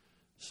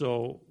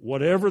 So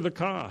whatever the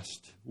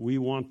cost, we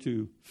want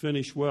to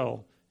finish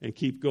well and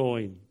keep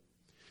going.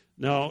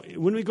 Now,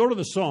 when we go to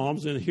the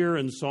Psalms, and here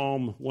in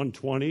Psalm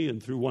 120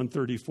 and through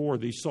 134,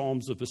 these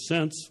Psalms of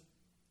Ascents,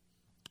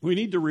 we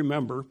need to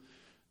remember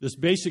this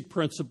basic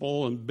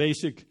principle and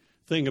basic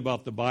thing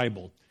about the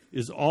Bible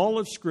is all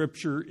of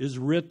Scripture is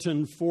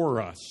written for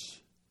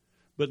us,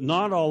 but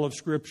not all of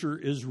Scripture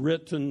is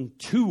written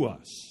to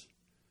us.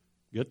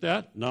 Get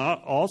that?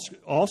 Not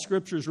all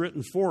Scripture is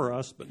written for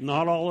us, but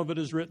not all of it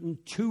is written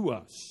to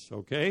us.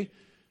 Okay?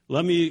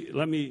 Let me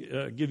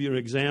give you an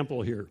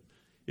example here.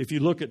 If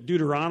you look at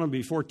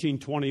Deuteronomy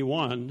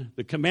 14:21,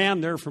 the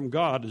command there from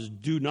God is,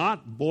 do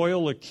not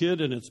boil a kid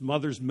in its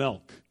mother's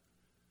milk.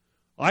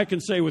 I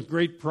can say with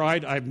great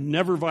pride, I've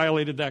never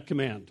violated that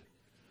command.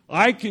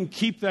 I can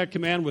keep that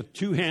command with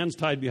two hands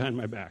tied behind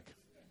my back.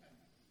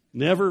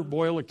 Never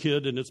boil a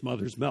kid in its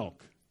mother's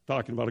milk.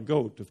 Talking about a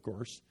goat, of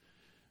course.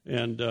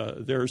 And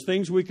there's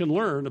things we can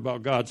learn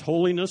about God's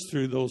holiness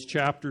through those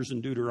chapters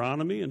in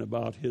Deuteronomy and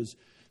about His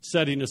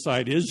setting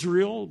aside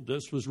Israel.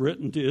 This was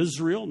written to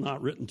Israel,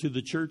 not written to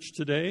the church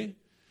today.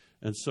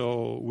 And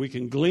so we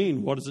can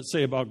glean, what does it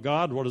say about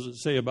God? What does it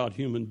say about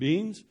human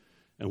beings?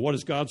 And what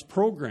is God's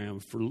program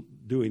for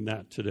doing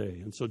that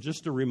today? And so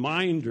just a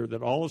reminder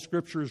that all of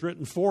Scripture is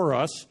written for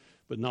us,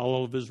 but not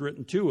all of it is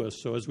written to us.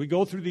 So as we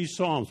go through these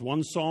Psalms,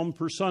 one Psalm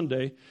per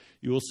Sunday,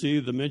 you will see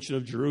the mention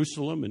of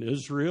Jerusalem and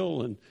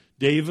Israel and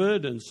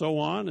David and so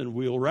on, and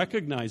we'll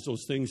recognize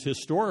those things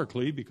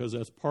historically because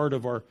that's part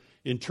of our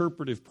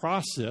interpretive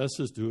process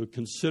is to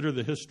consider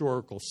the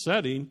historical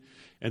setting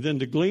and then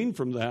to glean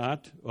from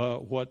that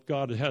what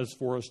God has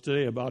for us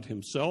today about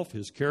himself,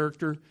 his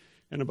character,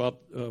 and about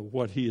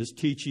what he is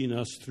teaching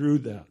us through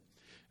that.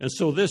 And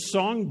so this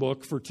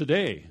songbook for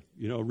today,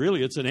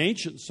 really it's an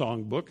ancient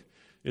songbook.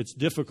 It's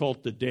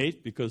difficult to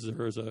date because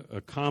there is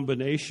a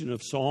combination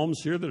of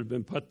psalms here that have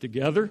been put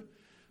together.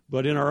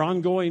 But in our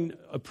ongoing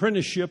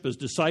apprenticeship as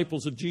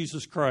disciples of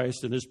Jesus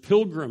Christ and as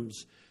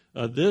pilgrims,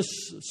 this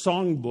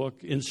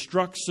songbook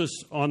instructs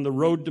us on the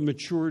road to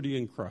maturity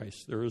in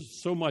Christ. There is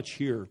so much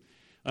here.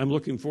 I'm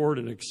looking forward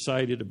and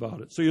excited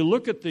about it. So you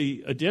look at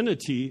the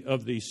identity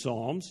of these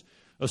psalms,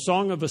 a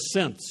song of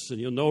ascents, and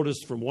you'll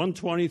notice from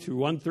 120 through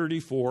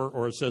 134,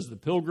 or it says the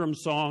pilgrim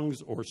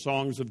songs or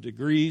songs of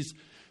degrees,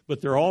 but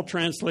they're all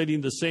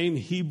translating the same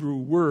Hebrew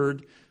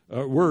words.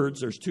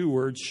 There's two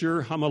words,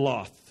 Shir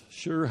Hamaloth.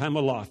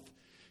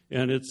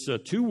 And it's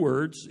two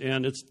words,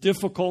 and it's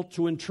difficult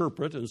to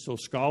interpret, and so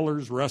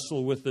scholars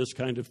wrestle with this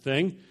kind of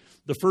thing.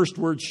 The first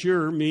word,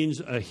 shir, means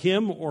a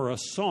hymn or a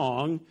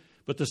song,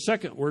 but the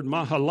second word,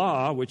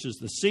 mahala, which is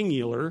the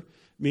singular,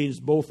 means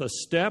both a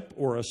step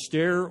or a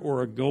stair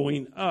or a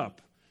going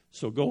up.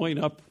 So going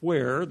up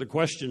where? The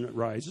question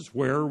arises,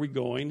 where are we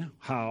going?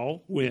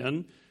 How?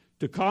 When?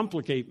 To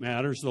complicate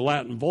matters, the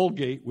Latin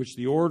Vulgate, which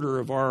the order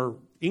of our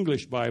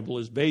English Bible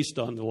is based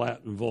on the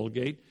Latin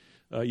Vulgate,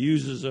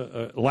 uses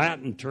a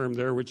Latin term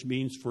there which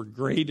means for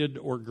graded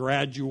or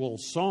gradual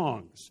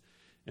songs.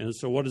 And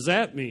so what does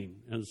that mean?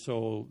 And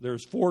so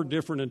there's four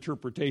different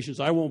interpretations.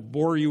 I won't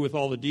bore you with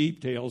all the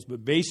details,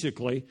 but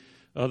basically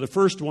the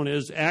first one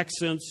is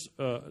ascents,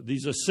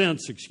 these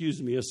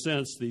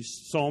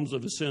psalms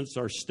of ascents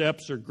are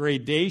steps or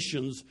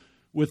gradations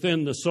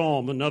within the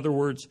psalm. In other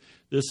words,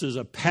 this is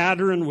a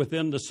pattern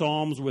within the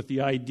psalms with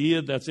the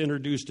idea that's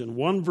introduced in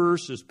one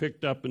verse is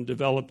picked up and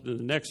developed in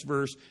the next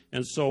verse,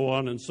 and so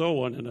on,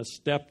 in a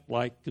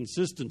step-like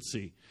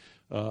consistency.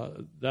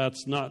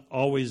 That's not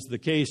always the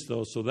case,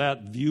 though, so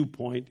that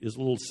viewpoint is a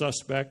little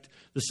suspect.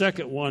 The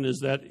second one is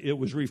that it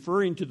was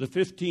referring to the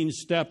 15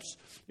 steps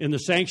in the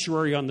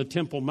sanctuary on the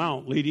Temple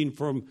Mount, leading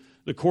from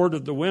the court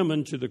of the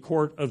women to the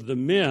court of the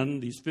men,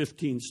 these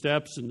 15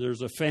 steps, and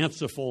there's a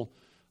fanciful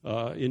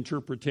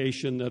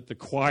interpretation that the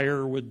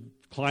choir would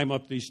climb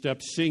up these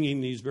steps singing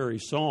these very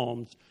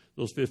psalms,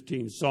 those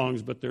 15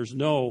 songs, but there's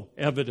no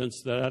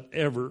evidence that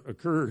ever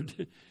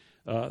occurred.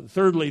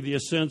 Thirdly, the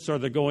ascents are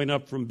the going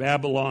up from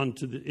Babylon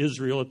to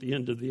Israel at the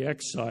end of the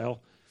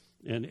exile.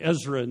 And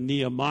Ezra and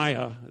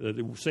Nehemiah,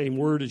 the same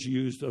word is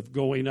used of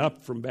going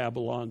up from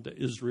Babylon to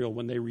Israel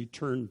when they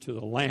returned to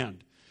the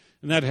land.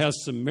 And that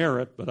has some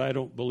merit, but I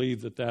don't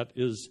believe that that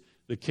is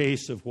the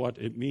case of what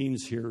it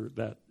means here,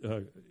 that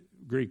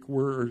Greek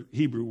word,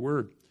 Hebrew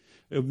word.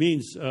 It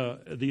means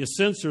the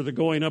ascents are the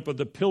going up of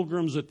the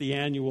pilgrims at the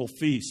annual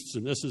feasts,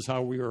 and this is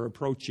how we are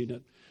approaching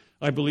it.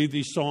 I believe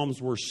these psalms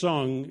were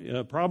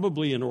sung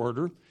probably in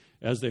order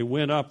as they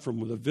went up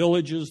from the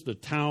villages, the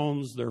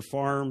towns, their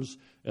farms,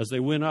 as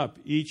they went up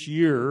each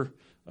year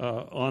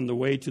on the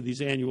way to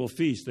these annual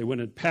feasts. They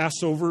went at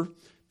Passover,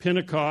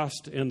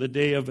 Pentecost, and the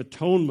Day of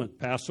Atonement.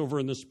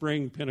 Passover in the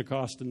spring,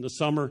 Pentecost in the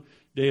summer,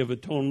 Day of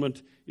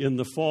Atonement in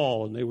the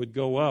fall. And they would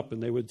go up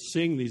and they would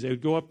sing these. They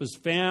would go up as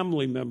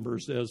family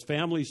members, as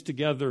families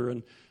together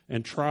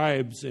and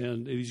tribes.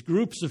 And these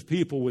groups of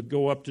people would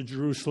go up to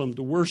Jerusalem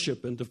to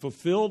worship and to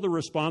fulfill the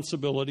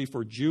responsibility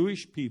for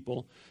Jewish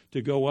people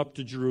to go up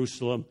to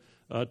Jerusalem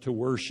to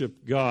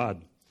worship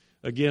God.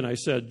 Again, I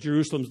said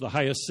Jerusalem's the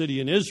highest city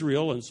in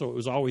Israel, and so it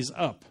was always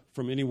up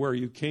from anywhere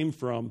you came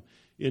from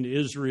in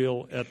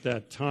Israel at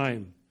that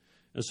time.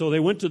 And so they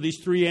went to these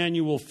three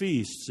annual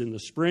feasts in the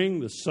spring,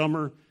 the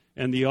summer,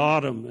 and the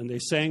autumn, and they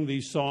sang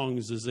these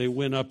songs as they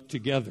went up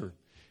together.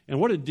 And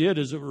what it did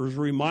is it was a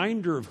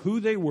reminder of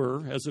who they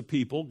were as a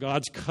people,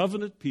 God's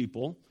covenant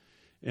people.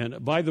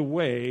 And by the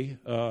way,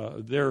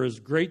 there is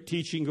great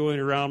teaching going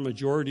around,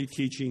 majority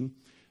teaching,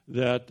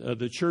 that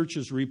the church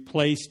has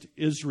replaced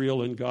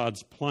Israel in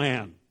God's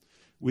plan.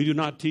 We do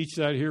not teach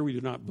that here. We do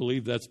not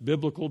believe that's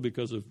biblical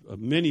because of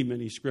many,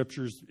 many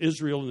scriptures.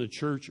 Israel and the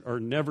church are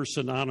never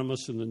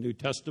synonymous in the New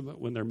Testament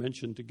when they're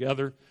mentioned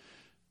together.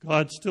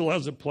 God still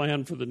has a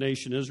plan for the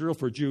nation Israel,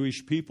 for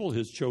Jewish people,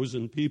 his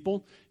chosen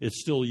people.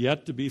 It's still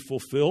yet to be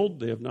fulfilled.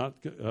 They have not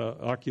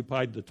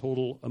occupied the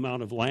total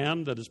amount of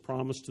land that is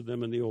promised to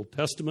them in the Old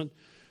Testament.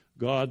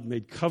 God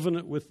made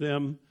covenant with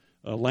them,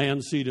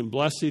 land, seed, and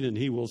blessing, and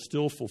he will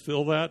still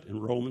fulfill that.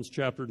 In Romans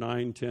chapter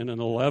 9, 10, and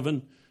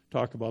 11,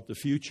 talk about the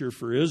future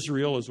for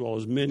Israel as well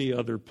as many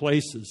other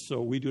places.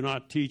 So we do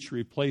not teach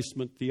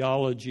replacement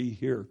theology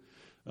here.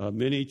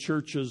 Many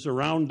churches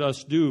around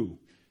us do.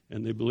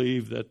 And they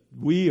believe that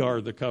we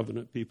are the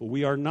covenant people.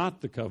 We are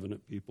not the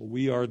covenant people.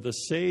 We are the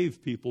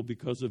saved people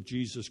because of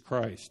Jesus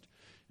Christ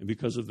and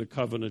because of the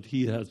covenant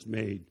he has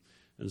made.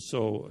 And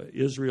so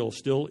Israel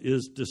still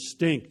is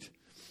distinct.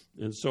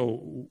 And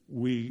so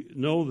we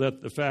know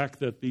that the fact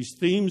that these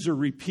themes are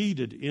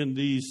repeated in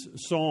these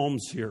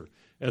psalms here.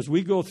 As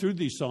we go through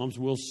these psalms,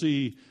 we'll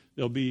see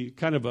there'll be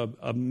kind of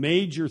a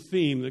major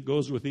theme that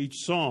goes with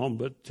each psalm,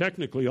 but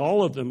technically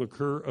all of them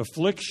occur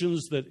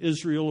afflictions that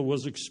Israel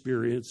was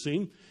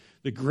experiencing,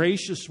 the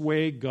gracious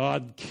way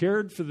God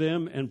cared for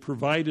them and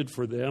provided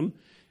for them,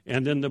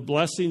 and then the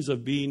blessings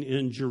of being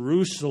in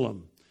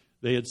Jerusalem.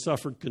 They had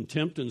suffered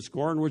contempt and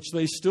scorn, which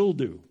they still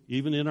do,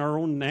 even in our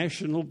own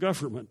national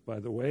government, by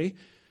the way.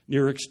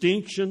 Near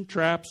extinction,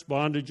 traps,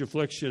 bondage,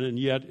 affliction, and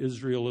yet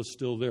Israel is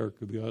still there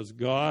because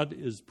God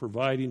is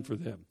providing for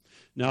them.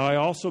 Now, I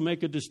also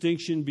make a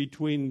distinction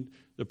between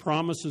the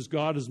promises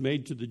God has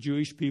made to the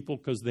Jewish people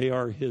because they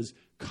are his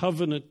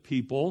covenant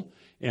people,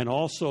 and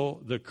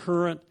also the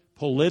current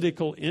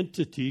political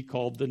entity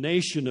called the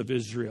nation of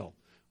Israel.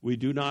 We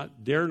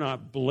dare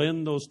not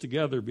blend those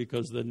together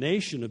because the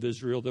nation of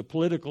Israel, the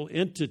political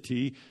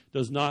entity,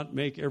 does not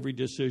make every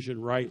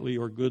decision rightly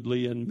or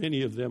goodly, and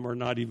many of them are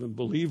not even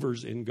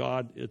believers in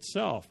God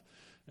itself.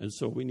 And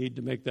so we need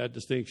to make that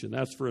distinction.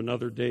 That's for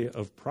another day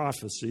of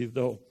prophecy,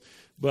 though.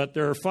 But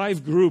there are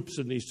 5 groups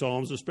in these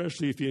Psalms,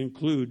 especially if you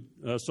include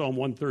Psalm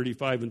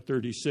 135 and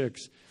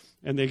 36.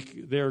 And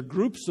they're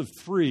groups of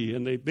 3,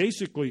 and they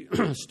basically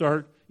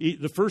start.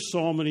 The first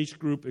psalm in each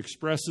group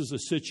expresses a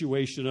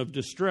situation of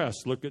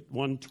distress. Look at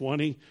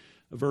 120,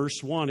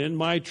 verse 1. In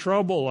my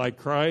trouble I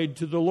cried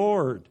to the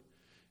Lord.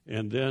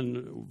 And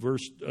then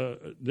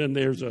then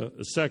there's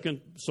a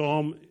second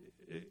psalm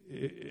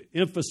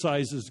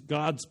emphasizes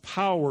God's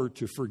power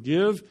to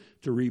forgive,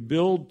 to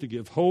rebuild, to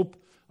give hope.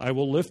 I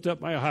will lift up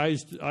my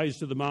eyes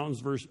to the mountains,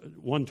 verse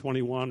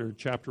 121 or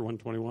chapter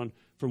 121.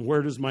 From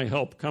where does my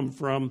help come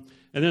from?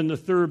 And then the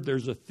third,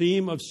 there's a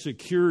theme of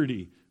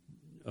security.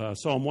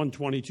 Psalm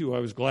 122, I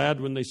was glad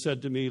when they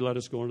said to me, let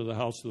us go into the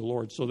house of the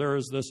Lord. So there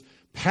is this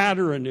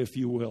pattern, if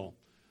you will,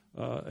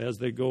 as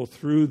they go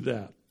through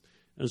that.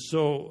 And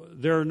so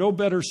there are no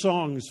better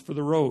songs for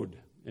the road.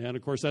 And,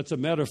 of course, that's a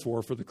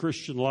metaphor for the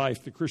Christian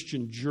life, the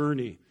Christian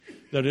journey,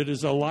 that it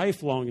is a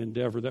lifelong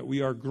endeavor, that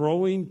we are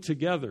growing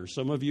together.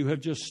 Some of you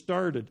have just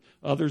started.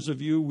 Others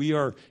of you, we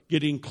are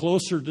getting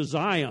closer to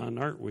Zion,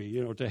 aren't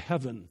we? To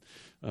heaven,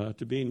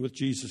 to being with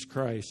Jesus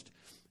Christ.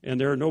 And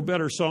there are no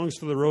better songs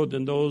for the road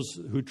than those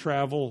who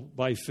travel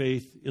by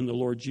faith in the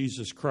Lord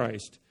Jesus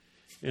Christ.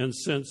 And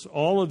since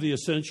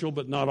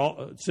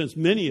since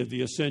many of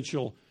the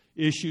essential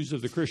issues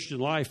of the Christian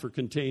life are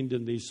contained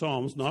in these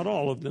Psalms, not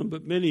all of them,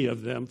 but many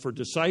of them for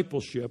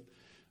discipleship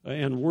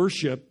and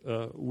worship,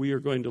 we are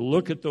going to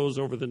look at those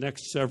over the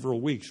next several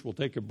weeks. We'll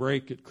take a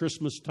break at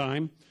Christmas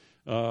time,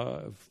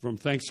 from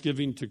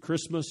Thanksgiving to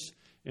Christmas,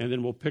 and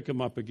then we'll pick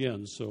them up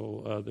again.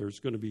 So there's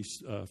going to be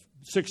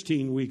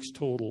 16 weeks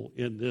total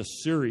in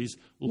this series,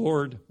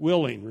 Lord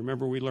willing.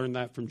 Remember, we learned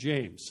that from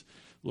James,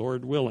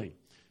 Lord willing.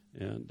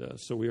 And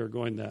so we are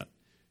going that.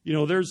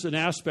 There's an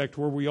aspect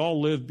where we all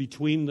live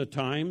between the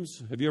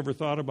times. Have you ever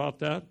thought about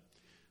that?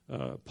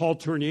 Paul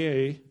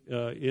Tournier,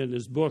 in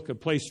his book, A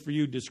Place for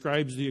You,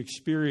 describes the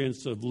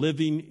experience of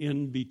living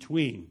in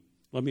between.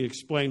 Let me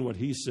explain what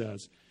he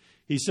says.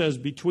 He says,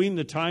 between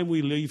the time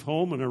we leave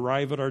home and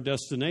arrive at our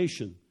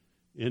destination,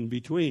 in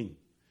between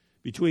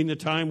the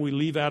time we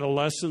leave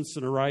adolescence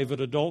and arrive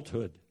at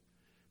adulthood,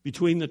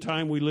 between the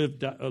time we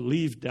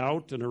leave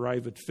doubt and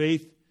arrive at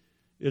faith,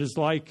 it is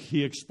like,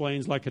 he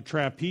explains, like a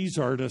trapeze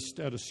artist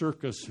at a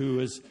circus who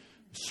is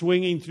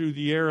swinging through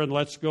the air and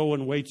lets go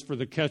and waits for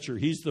the catcher.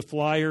 He's the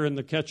flyer and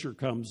the catcher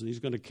comes and he's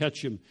going to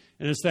catch him.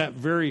 And it's that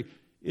very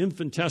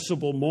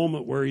infinitesimal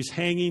moment where he's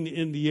hanging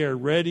in the air,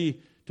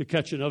 ready to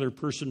catch another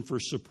person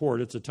for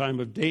support. It's a time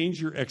of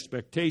danger,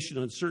 expectation,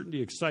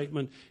 uncertainty,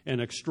 excitement,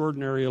 and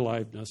extraordinary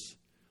aliveness.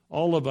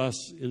 All of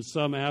us, in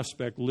some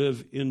aspect,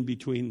 live in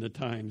between the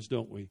times,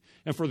 don't we?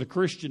 And for the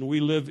Christian,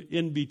 we live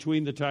in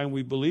between the time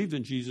we believed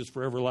in Jesus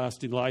for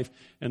everlasting life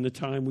and the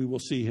time we will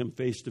see him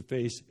face to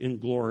face in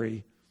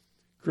glory.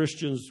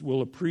 Christians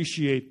will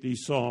appreciate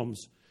these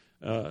Psalms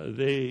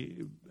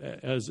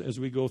as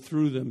we go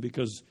through them,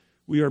 because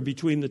we are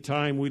between the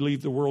time we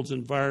leave the world's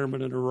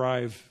environment and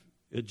arrive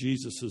at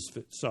Jesus'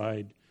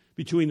 side,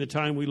 between the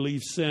time we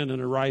leave sin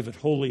and arrive at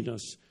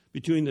holiness,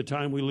 between the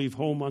time we leave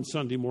home on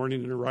Sunday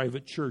morning and arrive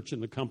at church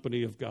in the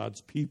company of God's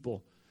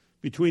people,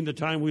 between the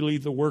time we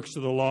leave the works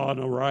of the law and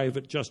arrive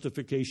at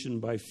justification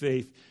by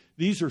faith.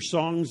 These are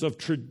songs of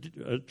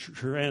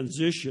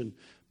transition,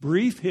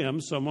 brief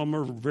hymns, some of them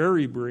are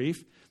very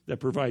brief, that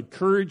provide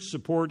courage,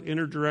 support,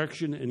 inner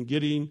direction, and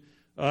getting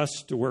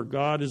us to where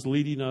God is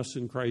leading us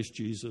in Christ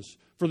Jesus.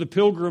 For the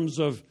pilgrims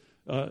of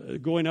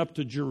going up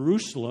to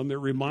Jerusalem, it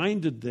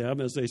reminded them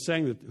as they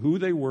sang that who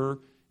they were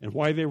and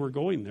why they were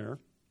going there.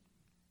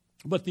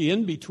 But the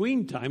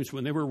in-between times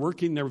when they were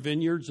working their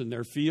vineyards and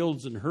their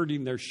fields and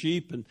herding their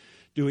sheep and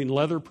doing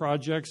leather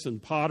projects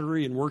and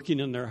pottery and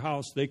working in their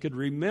house, they could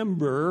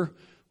remember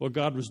what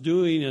God was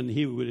doing, and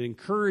he would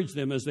encourage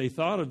them as they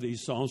thought of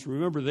these Psalms.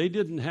 Remember, they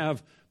didn't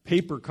have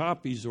paper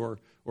copies or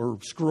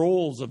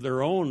scrolls of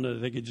their own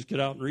that they could just get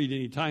out and read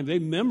any time. They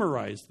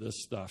memorized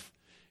this stuff.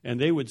 and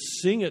they would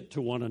sing it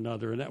to one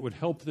another, and that would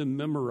help them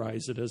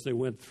memorize it as they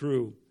went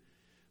through.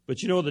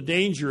 But you know, the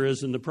danger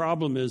is, and the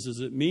problem is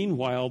that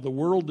meanwhile, the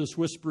world is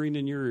whispering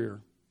in your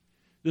ear.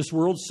 This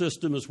world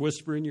system is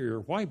whispering in your ear.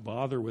 Why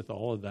bother with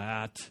all of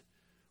that?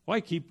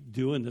 Why keep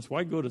doing this?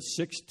 Why go to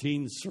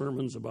 16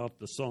 sermons about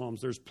the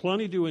Psalms? There's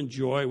plenty to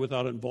enjoy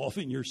without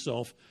involving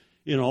yourself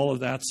in all of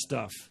that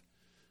stuff.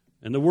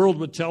 And the world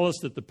would tell us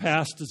that the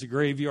past is a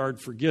graveyard,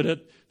 forget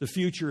it. The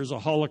future is a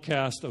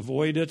holocaust,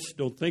 avoid it,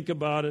 don't think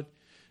about it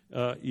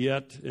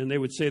yet. And they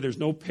would say there's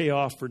no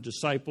payoff for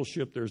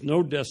discipleship, there's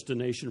no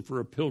destination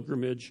for a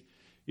pilgrimage.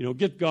 You know,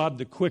 get God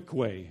the quick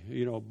way.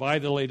 You know, buy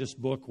the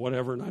latest book,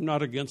 whatever. And I'm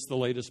not against the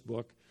latest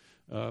book,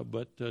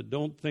 but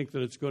don't think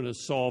that it's going to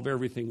solve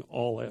everything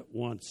all at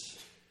once.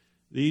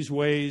 These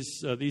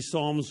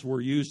Psalms were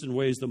used in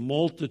ways the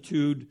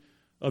multitude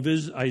of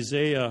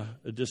Isaiah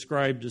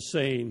described as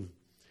saying,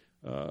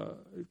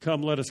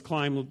 come, let us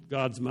climb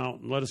God's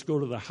mountain. Let us go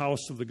to the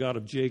house of the God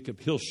of Jacob.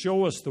 He'll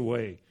show us the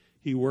way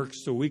he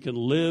works so we can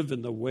live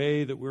in the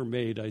way that we're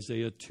made,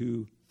 Isaiah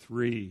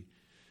 2:3.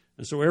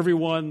 And so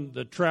everyone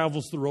that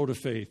travels the road of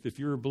faith, if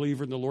you're a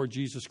believer in the Lord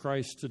Jesus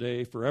Christ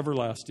today for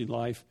everlasting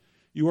life,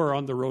 you are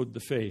on the road to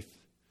faith.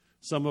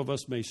 Some of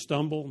us may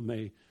stumble,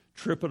 may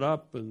trip it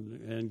up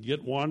and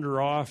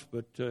wander off,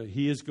 but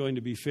he is going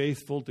to be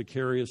faithful to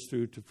carry us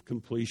through to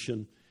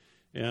completion.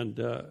 And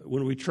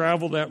when we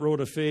travel that road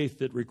of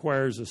faith, it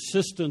requires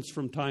assistance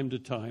from time to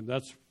time.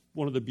 That's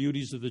one of the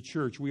beauties of the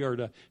church. We are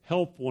to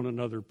help one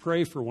another,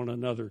 pray for one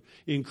another,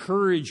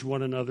 encourage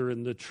one another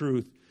in the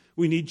truth.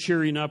 We need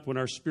cheering up when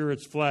our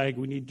spirits flag.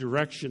 We need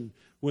direction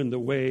when the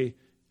way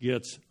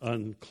gets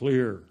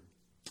unclear.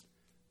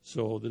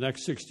 So the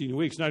next 16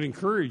 weeks, and I'd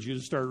encourage you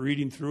to start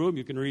reading through them.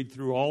 You can read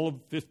through all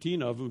of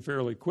 15 of them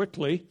fairly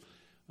quickly.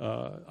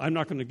 I'm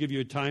not going to give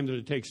you a time that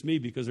it takes me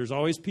because there's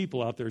always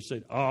people out there who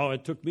say, oh,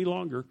 it took me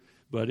longer.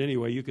 But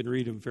anyway, you can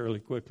read them fairly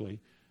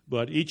quickly.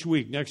 But each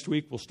week, next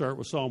week, we'll start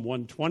with Psalm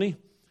 120.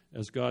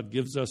 As God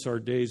gives us our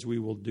days, we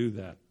will do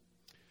that.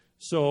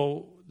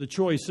 So the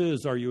choice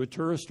is, are you a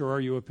tourist or are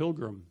you a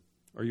pilgrim?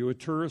 Are you a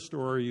tourist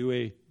or are you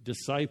a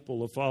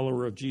disciple, a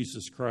follower of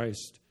Jesus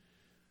Christ?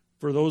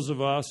 For those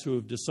of us who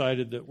have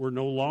decided that we're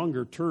no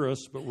longer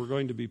tourists, but we're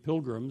going to be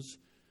pilgrims,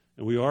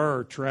 and we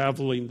are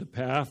traveling the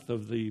path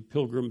of the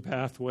pilgrim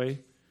pathway,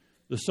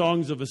 the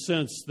songs of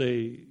ascents,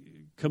 they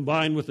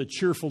combine with the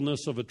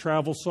cheerfulness of a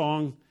travel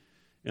song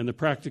and the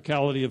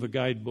practicality of a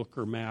guidebook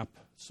or map.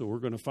 So we're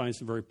going to find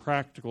some very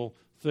practical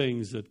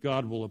things that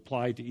God will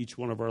apply to each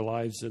one of our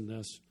lives in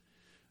this.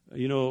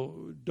 You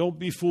know, don't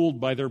be fooled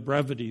by their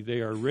brevity.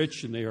 They are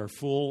rich and they are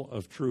full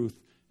of truth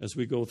as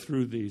we go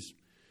through these.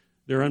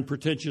 Their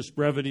unpretentious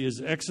brevity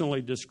is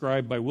excellently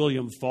described by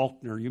William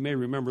Faulkner. You may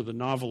remember the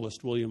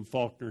novelist William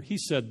Faulkner. He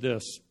said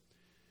this,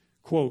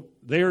 quote,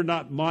 "They are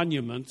not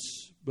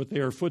monuments, but they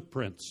are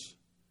footprints.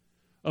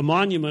 A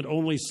monument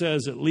only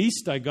says, at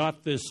least I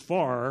got this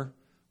far,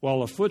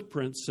 while a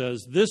footprint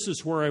says, this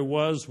is where I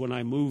was when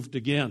I moved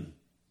again."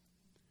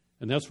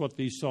 And that's what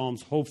these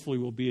Psalms hopefully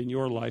will be in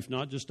your life,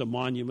 not just a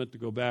monument to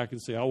go back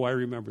and say, oh, I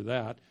remember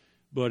that,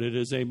 but it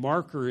is a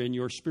marker in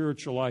your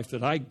spiritual life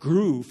that I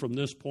grew from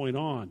this point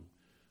on.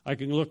 I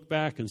can look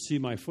back and see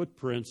my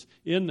footprints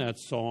in that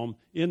psalm,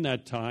 in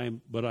that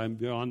time, but I'm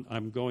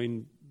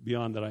going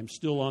beyond that. I'm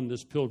still on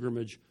this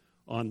pilgrimage,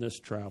 on this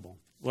travel.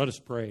 Let us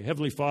pray.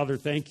 Heavenly Father,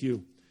 thank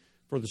you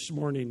for this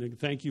morning, and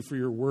thank you for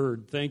your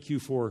word. Thank you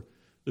for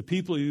the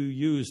people you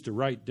used to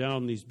write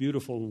down these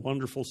beautiful and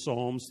wonderful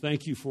psalms.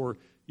 Thank you for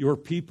your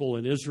people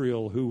in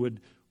Israel who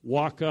would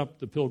walk up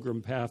the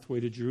pilgrim pathway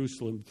to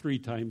Jerusalem 3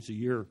 times a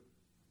year.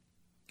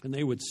 And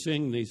they would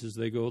sing these as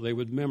they go. They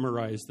would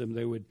memorize them.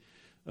 They would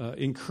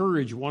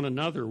encourage one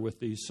another with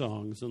these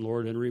songs. And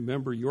Lord, and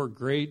remember your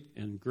great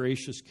and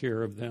gracious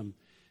care of them.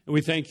 And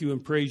we thank you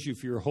and praise you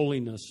for your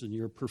holiness and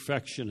your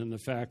perfection and the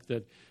fact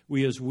that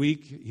we as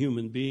weak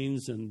human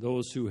beings and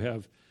those who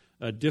have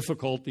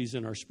difficulties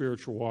in our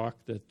spiritual walk,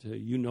 that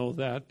you know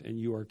that and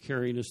you are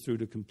carrying us through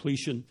to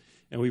completion.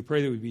 And we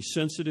pray that we be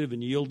sensitive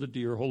and yielded to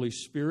your Holy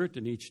Spirit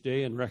in each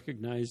day and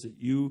recognize that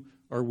you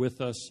are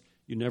with us.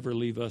 You never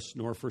leave us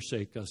nor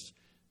forsake us.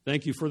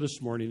 Thank you for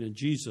this morning. In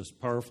Jesus'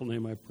 powerful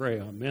name I pray.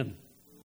 Amen.